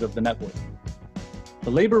positions of the network.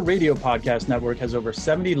 The Labor Radio Podcast Network has over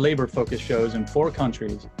 70 labor-focused shows in 4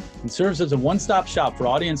 countries and serves as a one-stop shop for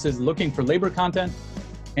audiences looking for labor content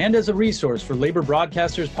and as a resource for labor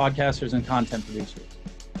broadcasters, podcasters, and content producers.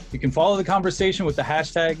 You can follow the conversation with the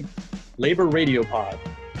hashtag LaborRadioPod,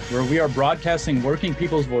 where we are broadcasting working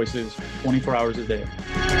people's voices 24 hours a day.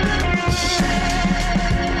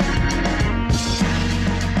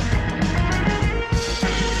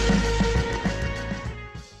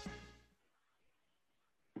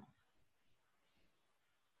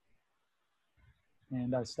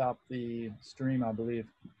 And I stopped the stream, I believe.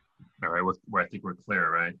 All right, I think we're clear,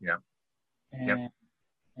 right? Yeah.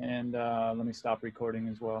 And let me stop recording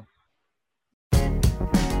as well.